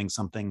ongoing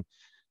something,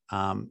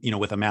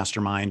 with a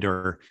mastermind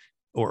or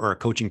a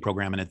coaching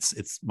program, and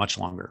it's much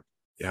longer.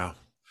 Yeah.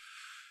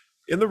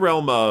 In the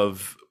realm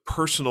of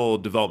personal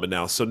development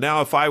now. So now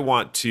if I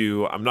want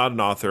to, I'm not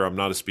an author, I'm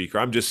not a speaker,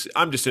 I'm just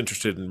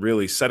interested in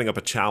really setting up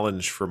a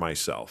challenge for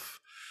myself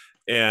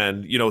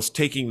and,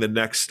 taking the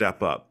next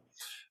step up.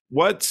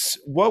 What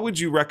would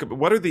you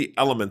recommend? What are the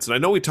elements? And I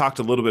know we talked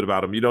a little bit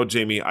about them.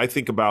 Jamie, I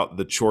think about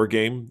the chore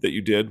game that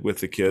you did with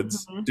the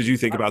kids. Mm-hmm. Did you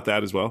think about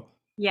that as well?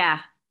 Yeah,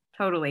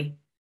 totally.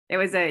 It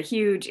was a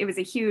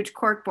huge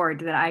cork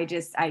board that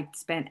I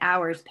spent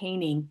hours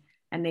painting,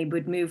 and they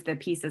would move the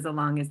pieces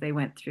along as they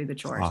went through the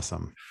chores.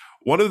 Awesome.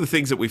 One of the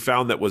things that we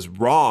found that was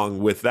wrong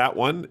with that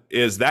one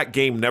is that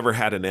game never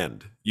had an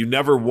end. You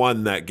never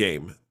won that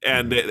game.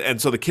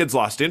 And so the kids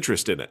lost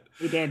interest in it.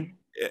 We did.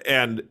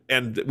 And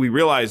we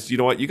realized, you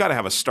got to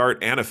have a start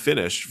and a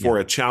finish for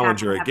a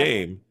challenge or a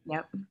game.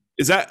 Yep.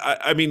 Is that,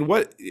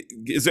 what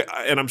is it?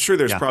 And I'm sure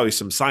there's probably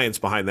some science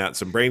behind that,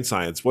 some brain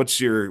science. What's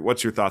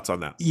your thoughts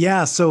on that?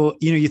 Yeah. So,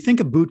 you think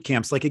of boot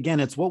camps, like,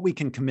 again, it's what we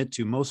can commit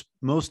to.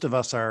 Most of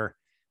us are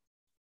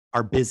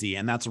busy,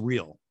 and that's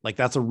real. Like,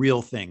 that's a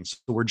real thing. So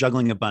we're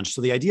juggling a bunch.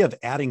 So the idea of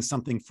adding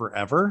something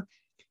forever,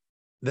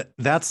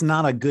 that's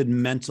not a good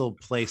mental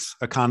place,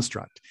 a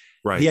construct.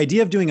 Right. The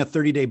idea of doing a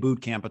 30-day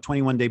boot camp, a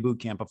 21-day boot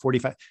camp, a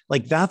 45,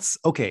 like, that's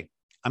okay.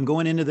 I'm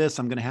going into this,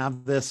 I'm going to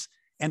have this.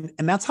 And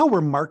that's how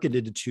we're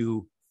marketed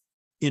to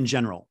in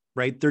general,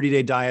 right?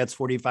 30-day diets,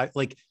 45,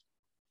 like,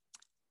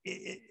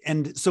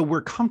 and so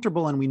we're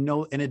comfortable, and we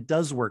know, and it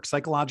does work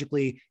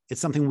psychologically.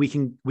 It's something we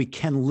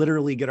can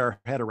literally get our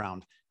head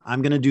around.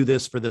 I'm going to do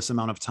this for this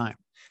amount of time.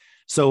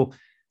 So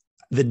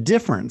the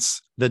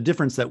difference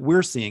that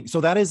we're seeing,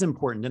 so that is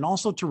important. And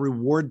also to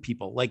reward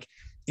people. Like,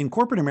 in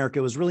corporate America,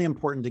 it was really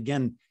important.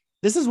 Again,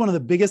 this is one of the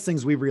biggest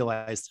things we've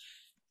realized.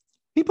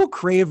 People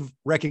crave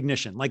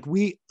recognition. Like,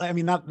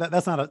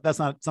 that's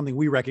not something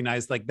we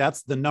recognize. Like,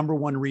 that's the number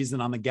one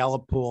reason on the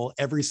Gallup poll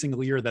every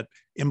single year that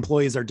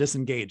employees are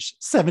disengaged.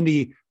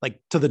 70, like,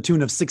 to the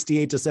tune of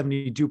 68 to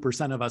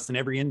 72% of us in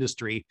every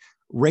industry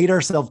rate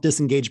ourselves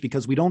disengaged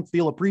because we don't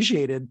feel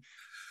appreciated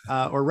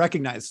or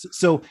recognized.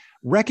 So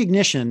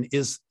recognition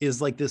is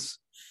like this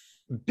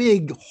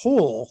big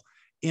hole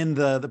in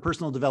the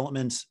personal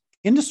development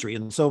industry.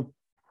 And so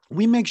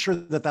we make sure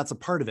that that's a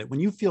part of it. When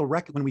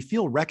we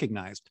feel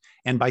recognized,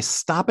 and by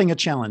stopping a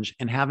challenge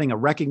and having a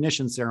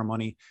recognition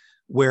ceremony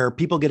where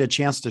people get a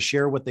chance to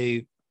share what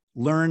they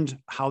learned,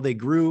 how they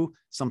grew,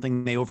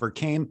 something they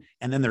overcame,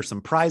 and then there's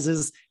some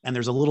prizes and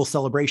there's a little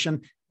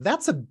celebration,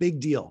 that's a big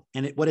deal.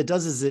 And what it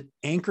does is it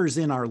anchors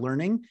in our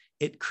learning.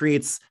 It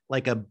creates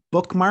like a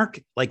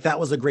bookmark, like, that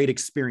was a great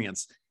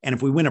experience. And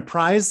if we win a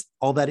prize,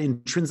 all that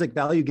intrinsic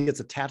value gets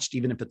attached,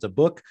 even if it's a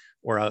book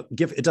or a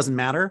gift, it doesn't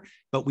matter.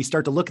 But we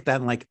start to look at that,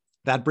 and like,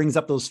 that brings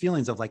up those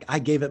feelings of like, I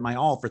gave it my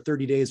all for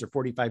 30 days or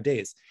 45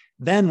 days.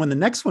 Then when the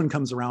next one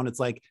comes around, it's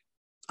like,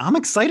 I'm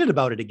excited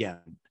about it again.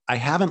 I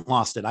haven't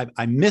lost it.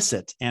 I miss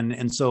it.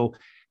 And so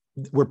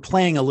we're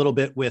playing a little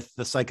bit with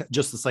the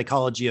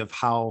psychology of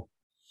how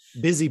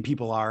busy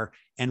people are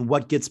and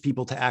what gets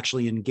people to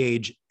actually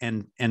engage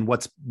and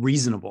what's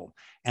reasonable.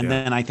 And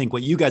then I think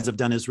what you guys have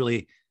done is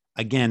really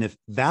again, if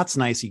that's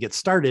nice, you get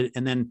started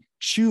and then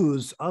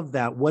choose of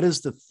that. What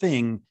is the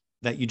thing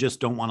that you just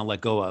don't want to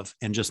let go of,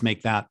 and just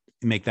make that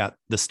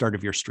the start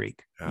of your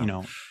streak.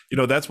 Yeah.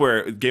 That's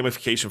where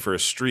gamification for a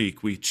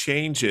streak, we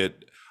change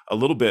it a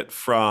little bit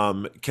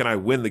from can I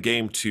win the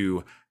game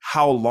to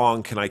how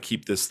long can I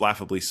keep this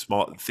laughably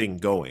small thing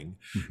going?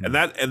 And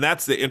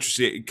that's the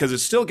interesting, because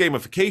it's still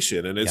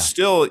gamification, and it's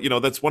still,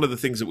 that's one of the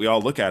things that we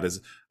all look at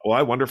is, well,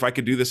 I wonder if I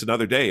could do this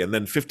another day. And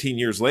then 15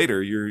 years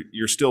later,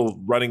 you're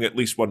still running at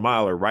least 1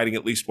 mile or writing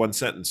at least one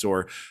sentence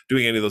or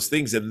doing any of those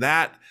things. And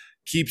that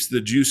keeps the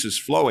juices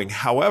flowing.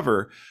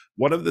 However,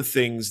 one of the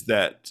things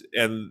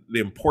and the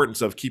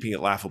importance of keeping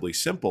it laughably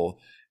simple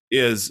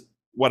is,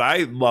 what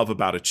I love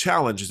about a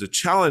challenge is a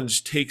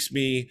challenge takes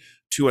me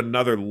to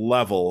another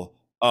level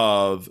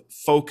of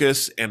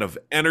focus and of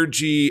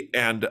energy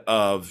and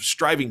of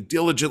striving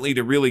diligently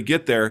to really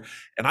get there.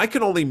 And I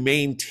can only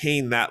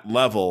maintain that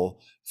level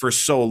for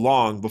so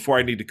long before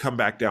I need to come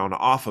back down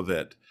off of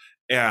it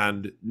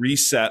and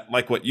reset,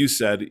 like what you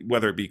said,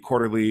 whether it be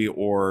quarterly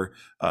or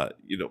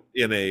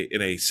in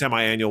a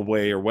semi-annual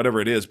way or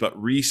whatever it is,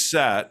 but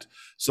reset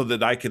so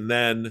that I can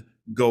then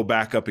go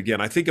back up again.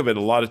 I think of it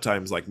a lot of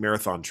times like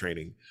marathon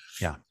training.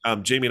 Yeah.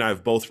 Jamie and I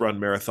have both run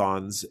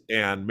marathons,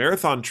 and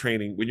marathon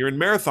training, when you're in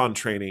marathon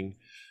training,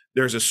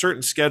 there's a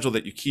certain schedule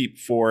that you keep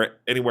for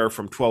anywhere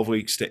from 12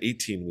 weeks to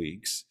 18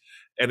 weeks.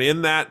 And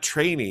in that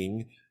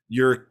training,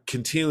 you're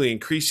continually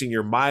increasing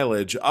your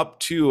mileage up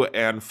to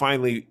and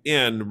finally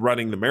in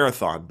running the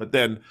marathon. But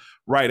then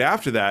right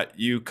after that,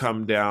 you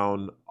come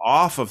down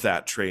off of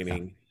that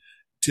training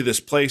to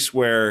this place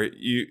where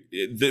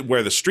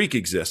where the streak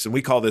exists. And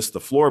we call this the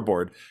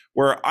floorboard,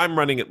 where I'm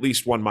running at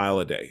least 1 mile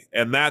a day.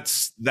 And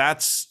that's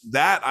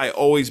I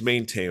always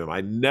maintain them.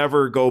 I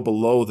never go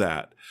below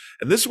that.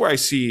 And this is where I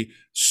see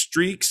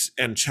streaks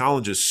and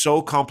challenges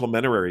so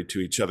complementary to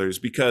each other, is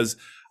because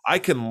I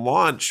can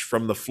launch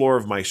from the floor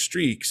of my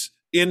streaks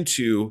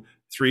into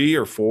 3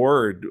 or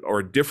 4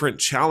 or different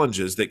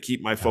challenges that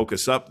keep my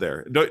focus up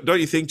there. Don't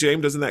you think,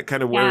 James? Doesn't that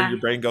kind of where your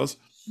brain goes?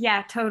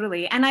 Yeah,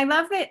 totally. And I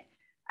love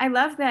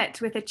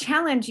that with a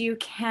challenge, you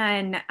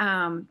can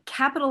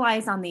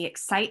capitalize on the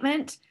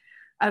excitement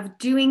of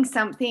doing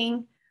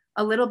something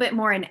a little bit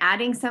more and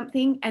adding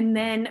something. And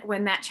then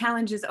when that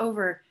challenge is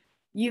over,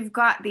 you've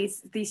got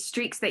these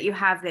streaks that you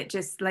have that,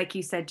 just like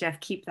you said, Jeff,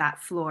 keep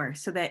that floor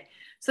so that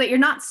you're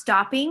not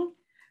stopping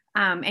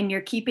and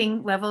you're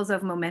keeping levels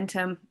of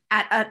momentum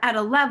at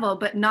a level,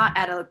 but not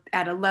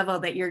at a level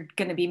that you're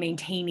going to be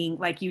maintaining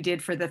like you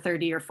did for the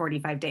 30 or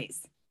 45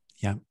 days.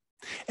 Yeah.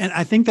 And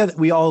I think that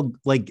we all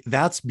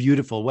that's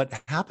beautiful. What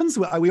happens,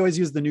 we always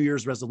use the New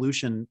Year's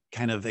resolution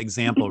kind of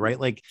example, right?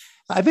 Like,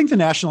 I think the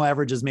national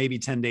average is maybe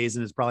 10 days,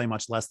 and it's probably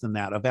much less than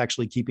that of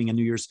actually keeping a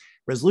New Year's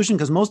resolution,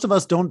 because most of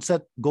us don't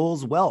set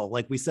goals well.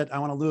 Like we said, I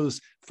want to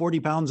lose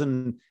 40 pounds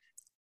and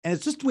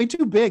it's just way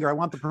too big, or I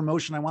want the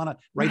promotion, I want to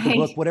write the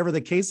book, whatever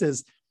the case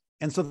is.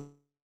 And so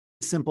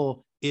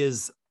simple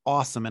is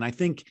awesome. And I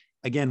think,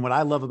 again, what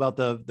I love about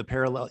the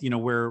parallel,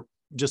 where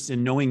just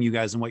in knowing you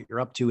guys and what you're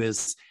up to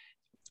is,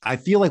 I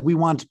feel like we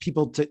want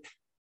people to,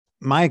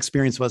 my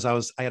experience was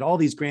I had all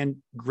these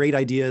great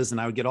ideas,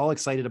 and I would get all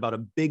excited about a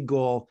big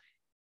goal,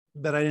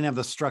 but I didn't have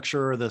the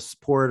structure or the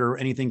support or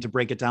anything to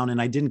break it down.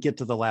 And I didn't get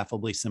to the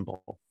laughably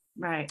simple.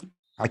 Right.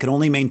 I could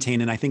only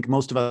maintain. And I think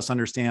most of us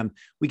understand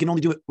we can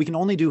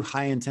only do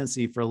high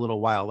intensity for a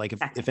little while. Like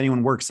if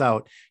anyone works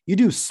out, you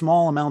do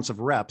small amounts of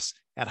reps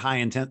at high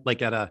intent,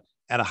 like at a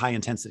high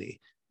intensity.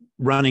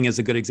 Running is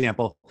a good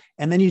example.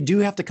 And then you do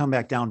have to come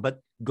back down, but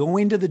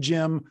going to the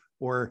gym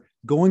or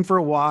going for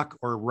a walk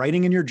or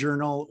writing in your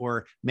journal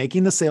or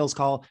making the sales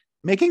call,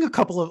 making a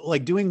couple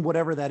of doing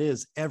whatever that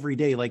is every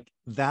day,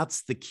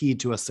 that's the key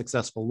to a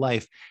successful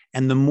life.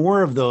 And the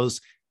more of those,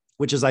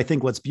 which is, I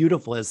think what's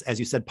beautiful is, as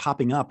you said,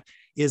 popping up,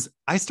 is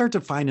I start to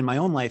find in my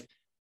own life,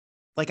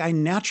 I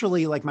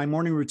naturally, my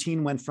morning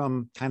routine went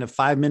from kind of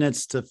 5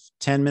 minutes to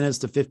 10 minutes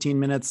to 15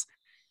 minutes,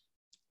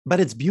 but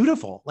it's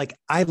beautiful.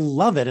 I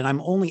love it. And I'm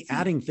only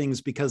adding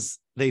things because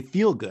they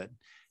feel good.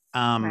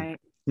 Right.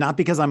 Not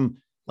because I'm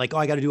I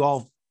got to do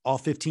all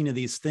 15 of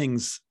these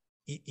things,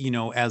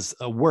 as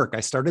a work.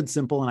 I started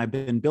simple and I've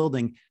been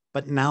building,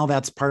 but now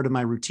that's part of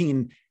my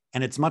routine.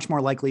 And it's much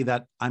more likely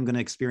that I'm going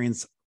to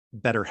experience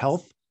better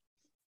health,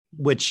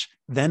 which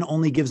then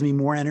only gives me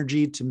more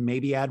energy to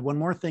maybe add one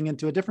more thing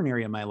into a different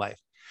area of my life.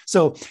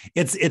 So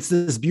it's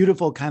this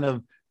beautiful kind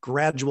of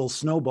gradual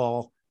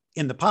snowball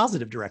in the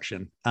positive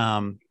direction.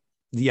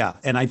 Yeah.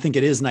 And I think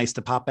it is nice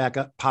to pop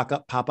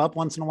up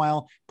once in a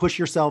while, push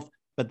yourself,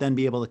 but then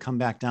be able to come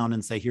back down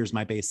and say, here's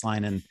my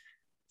baseline.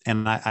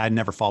 And I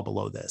never fall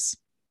below this.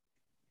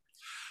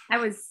 I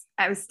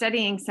was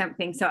studying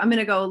something. So I'm going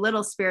to go a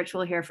little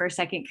spiritual here for a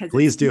second, because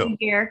please do.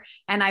 Here,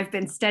 and I've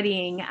been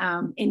studying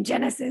in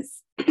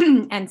Genesis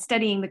and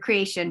studying the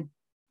creation.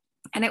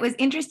 And it was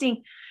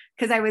interesting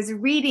because I was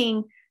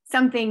reading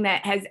something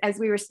that as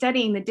we were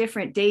studying the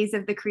different days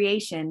of the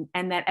creation,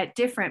 and that at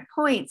different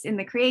points in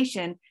the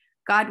creation,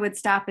 God would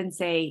stop and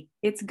say,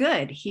 it's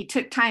good. He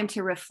took time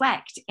to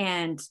reflect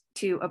and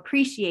to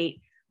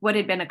appreciate what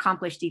had been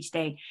accomplished each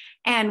day.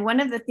 And one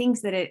of the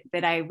things that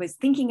I was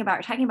thinking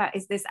about, talking about,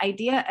 is this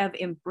idea of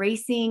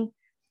embracing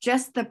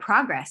just the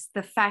progress,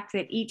 the fact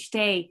that each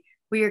day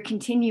we are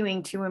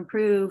continuing to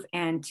improve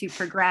and to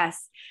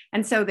progress.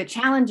 And so the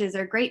challenges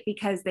are great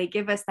because they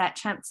give us that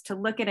chance to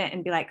look at it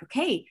and be like,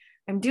 okay,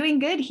 I'm doing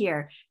good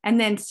here. And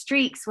then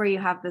streaks where you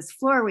have this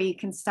floor where you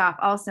can stop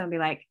also and be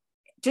like,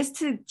 just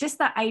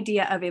the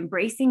idea of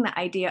embracing the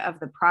idea of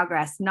the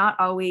progress, not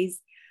always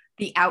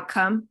the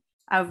outcome,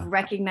 of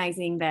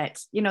recognizing that,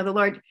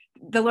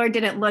 the Lord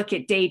didn't look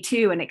at day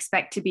 2 and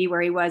expect to be where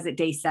he was at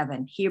day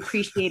 7. He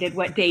appreciated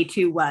what day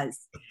 2 was.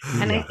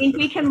 And I think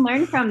we can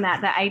learn from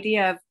that, the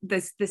idea of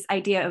this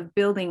idea of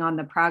building on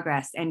the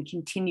progress and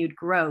continued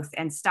growth,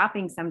 and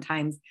stopping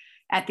sometimes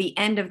at the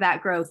end of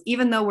that growth,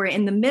 even though we're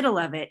in the middle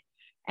of it,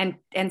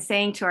 and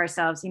saying to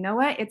ourselves, you know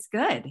what, it's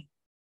good.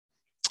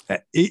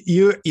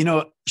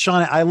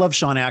 Shawn, I love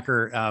Shawn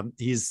Achor.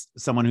 He's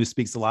someone who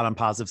speaks a lot on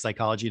positive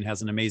psychology and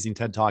has an amazing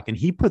TED Talk. And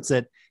he puts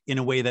it in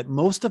a way that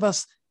most of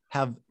us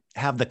have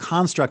the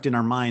construct in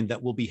our mind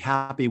that we'll be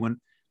happy when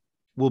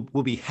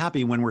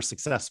we're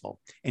successful.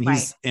 And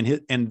he's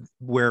and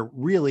where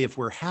really, if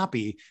we're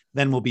happy,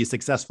 then we'll be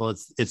successful.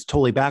 It's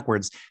totally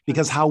backwards,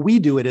 because how we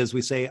do it is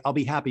we say, I'll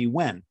be happy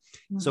when.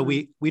 Mm-hmm. So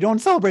we don't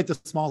celebrate the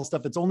small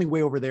stuff. It's only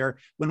way over there.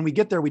 When we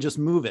get there, we just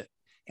move it.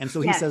 And so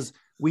he says,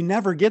 we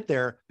never get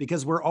there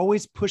because we're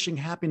always pushing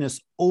happiness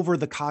over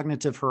the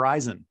cognitive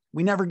horizon.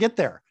 We never get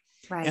there.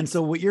 Right. And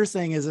so what you're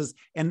saying is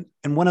and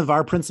one of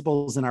our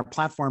principles in our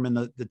platform and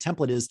the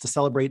template is to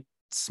celebrate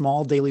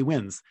small daily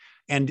wins.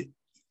 And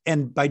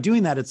by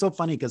doing that, it's so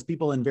funny because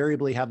people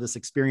invariably have this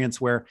experience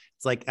where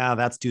it's like,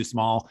 that's too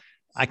small.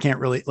 I can't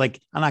really,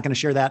 I'm not going to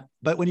share that.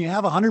 But when you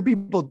have 100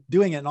 people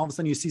doing it and all of a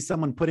sudden you see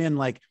someone put in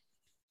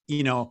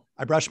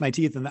I brushed my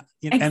teeth and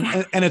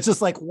it's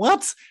just like,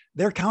 what?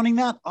 They're counting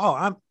that?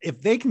 Oh,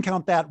 if they can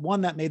count that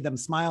one, that made them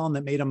smile and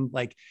that made them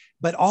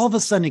but all of a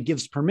sudden it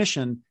gives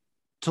permission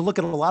to look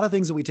at a lot of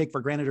things that we take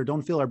for granted or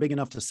don't feel are big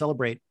enough to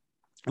celebrate.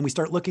 And we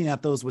start looking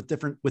at those with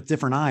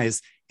different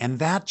eyes, and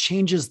that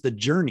changes the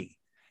journey.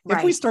 Right.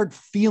 If we start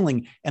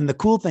feeling, and the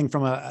cool thing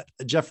from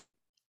Jeff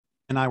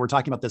and I were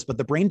talking about this, but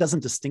the brain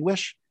doesn't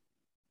distinguish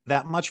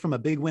that much from a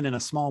big win and a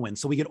small win.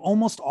 So we get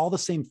almost all the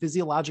same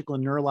physiological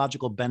and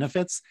neurological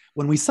benefits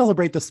when we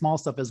celebrate the small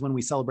stuff as when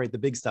we celebrate the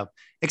big stuff,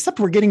 except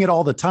we're getting it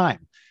all the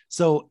time.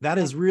 So that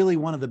is really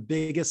one of the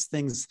biggest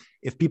things.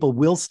 If people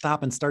will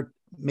stop and start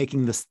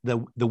making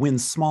the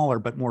wins smaller,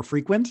 but more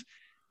frequent,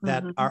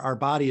 that our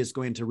body is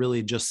going to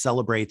really just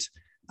celebrate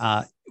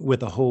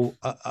with a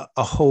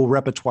whole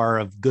repertoire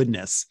of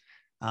goodness,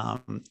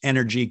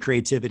 energy,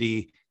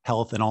 creativity,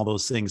 health, and all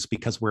those things,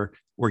 because we're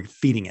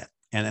feeding it.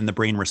 And the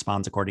brain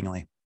responds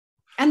accordingly.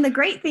 And the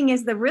great thing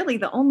is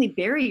the only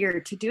barrier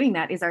to doing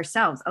that is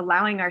ourselves,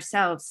 allowing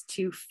ourselves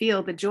to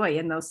feel the joy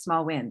in those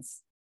small wins.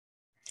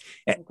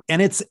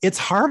 And it's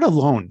hard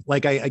alone.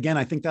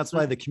 I think that's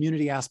why the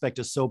community aspect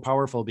is so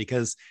powerful,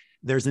 because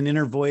there's an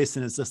inner voice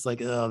and it's just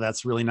like, oh,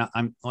 that's really not,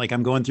 I'm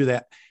going through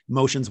that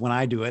motions when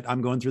I do it.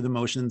 I'm going through the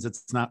motions.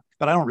 It's not,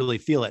 but I don't really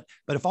feel it.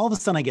 But if all of a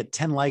sudden I get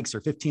 10 likes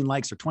or 15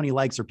 likes or 20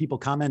 likes or people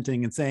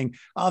commenting and saying,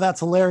 oh, that's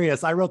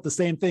hilarious, I wrote the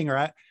same thing,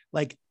 or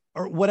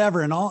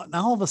whatever. And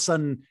all of a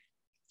sudden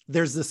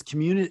there's this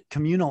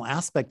communal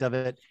aspect of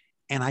it.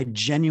 And I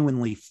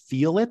genuinely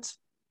feel it.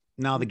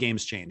 Now the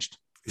game's changed.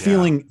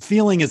 Yeah.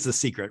 Feeling is the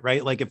secret,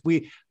 right? If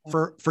we,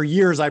 for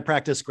years, I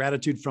practiced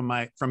gratitude from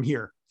my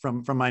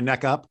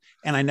neck up,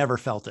 and I never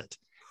felt it.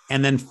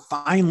 And then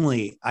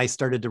finally I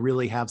started to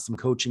really have some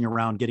coaching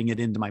around getting it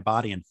into my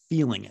body and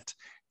feeling it.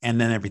 And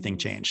then everything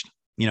changed,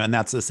 and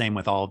that's the same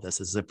with all of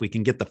this, is if we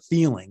can get the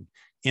feeling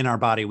in our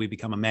body, we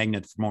become a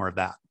magnet for more of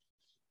that.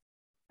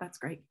 That's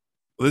great.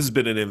 Well, this has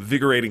been an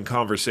invigorating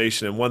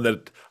conversation, and one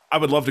that I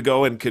would love to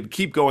go and could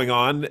keep going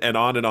on and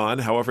on and on.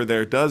 However,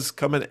 there does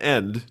come an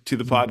end to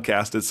the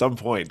podcast at some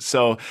point.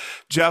 So,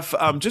 Jeff,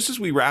 just as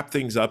we wrap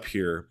things up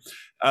here,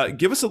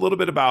 give us a little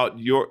bit about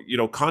your,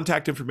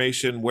 contact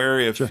information, where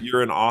if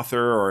you're an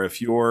author, or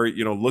if you're,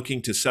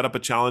 looking to set up a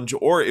challenge,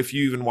 or if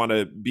you even want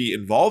to be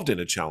involved in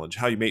a challenge,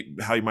 how you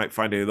might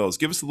find any of those.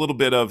 Give us a little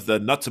bit of the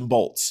nuts and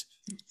bolts.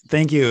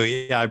 Thank you.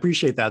 Yeah, I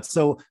appreciate that.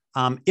 So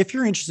if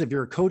you're interested, if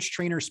you're a coach,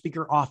 trainer,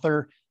 speaker,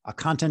 author, a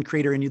content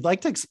creator, and you'd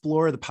like to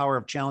explore the power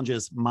of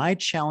challenges,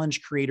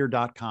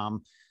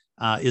 mychallengecreator.com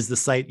is the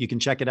site. You can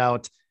check it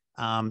out.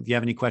 If you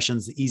have any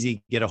questions,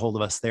 easy, get a hold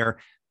of us there.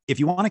 If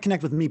you want to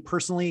connect with me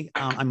personally,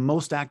 I'm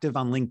most active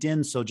on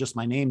LinkedIn. So just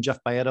my name, Jeff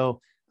Baedo,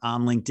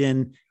 on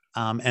LinkedIn.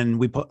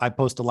 And I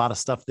post a lot of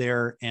stuff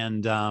there.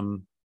 And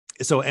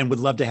would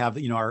love to have,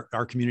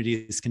 our community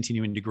is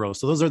continuing to grow.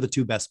 So those are the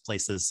two best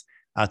places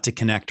to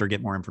connect or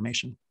get more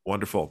information.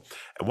 Wonderful.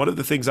 And one of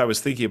the things I was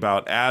thinking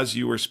about as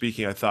you were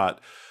speaking, I thought,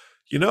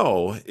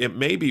 it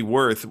may be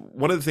worth,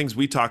 one of the things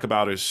we talk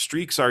about is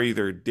streaks are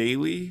either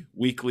daily,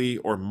 weekly,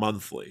 or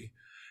monthly.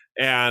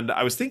 And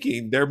I was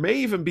thinking there may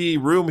even be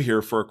room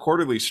here for a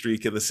quarterly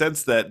streak, in the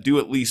sense that do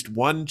at least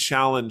one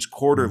challenge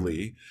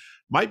quarterly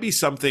might be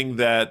something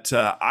that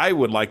I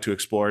would like to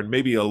explore, and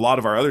maybe a lot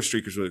of our other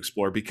streakers would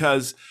explore,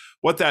 because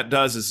what that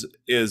does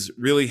is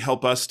really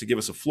help us to give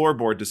us a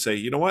floorboard to say,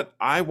 you know what,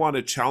 I want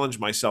to challenge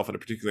myself in a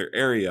particular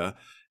area,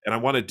 and I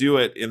want to do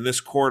it in this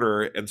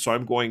quarter. And so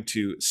I'm going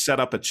to set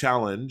up a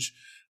challenge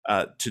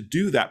to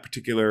do that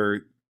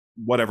particular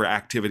whatever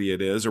activity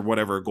it is or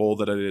whatever goal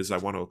that it is I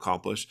want to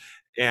accomplish,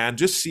 and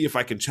just see if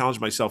I can challenge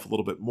myself a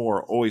little bit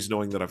more, always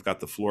knowing that I've got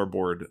the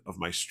floorboard of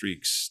my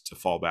streaks to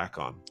fall back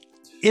on.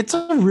 It's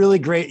a really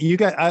great, you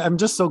guys, I'm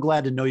just so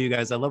glad to know you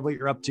guys. I love what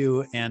you're up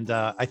to. And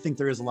I think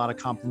there is a lot of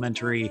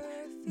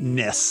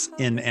complementariness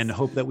and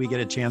hope that we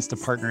get a chance to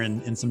partner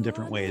in some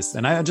different ways.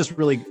 And I'm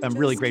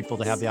really grateful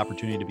to have the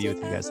opportunity to be with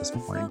you guys this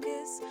morning.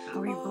 Oh,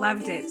 we've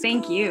loved it.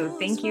 Thank you.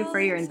 Thank you for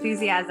your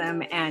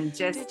enthusiasm, and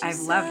I've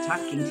loved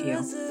talking to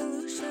you.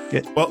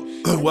 Good.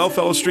 Well,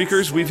 fellow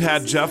streakers, we've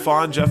had Jeff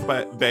on, Jeff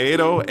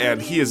Baedo,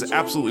 and he is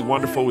absolutely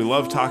wonderful. We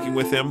love talking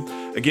with him.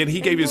 Again,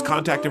 he gave you his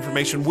contact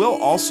information. We'll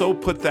also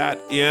put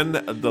that in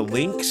the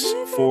links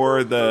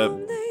for the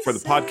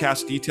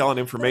podcast detail and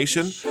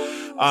information.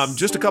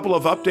 Just a couple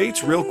of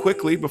updates real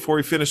quickly before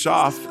we finish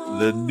off.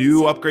 The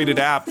new upgraded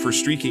app for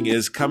streaking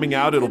is coming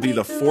out. It'll be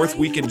the 4th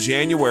week in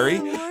January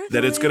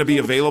that it's going to be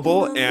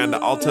available. And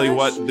I'll tell you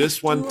what,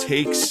 this one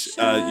takes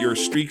your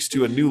streaks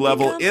to a new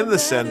level, in the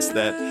sense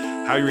that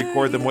how you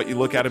record them, what you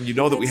look at them. You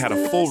know that we had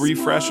a full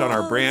refresh on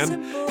our brand,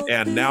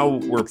 and now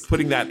we're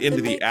putting that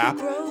into the app.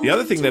 The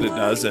other thing that it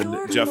does,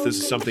 and Jeff, this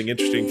is something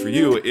interesting for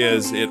you,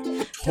 is it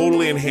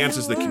totally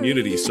enhances the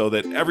community so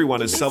that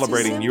everyone is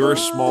celebrating your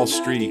small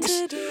streaks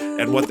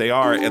and what they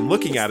are, and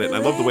looking at it. And I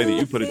love the way that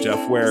you put it,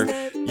 Jeff, where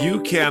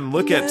you can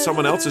look at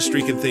someone else's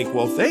streak and think,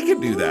 well, if they can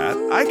do that,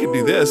 I can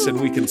do this, and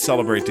we can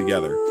celebrate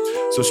together.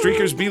 So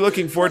streakers, be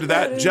looking forward to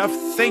that. Jeff,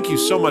 thank you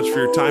so much for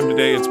your time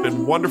today. It's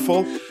been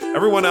wonderful.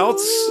 Everyone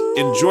else,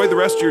 enjoy the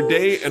rest of your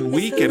day and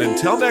week. And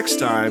until next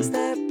time,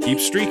 keep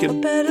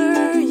streaking.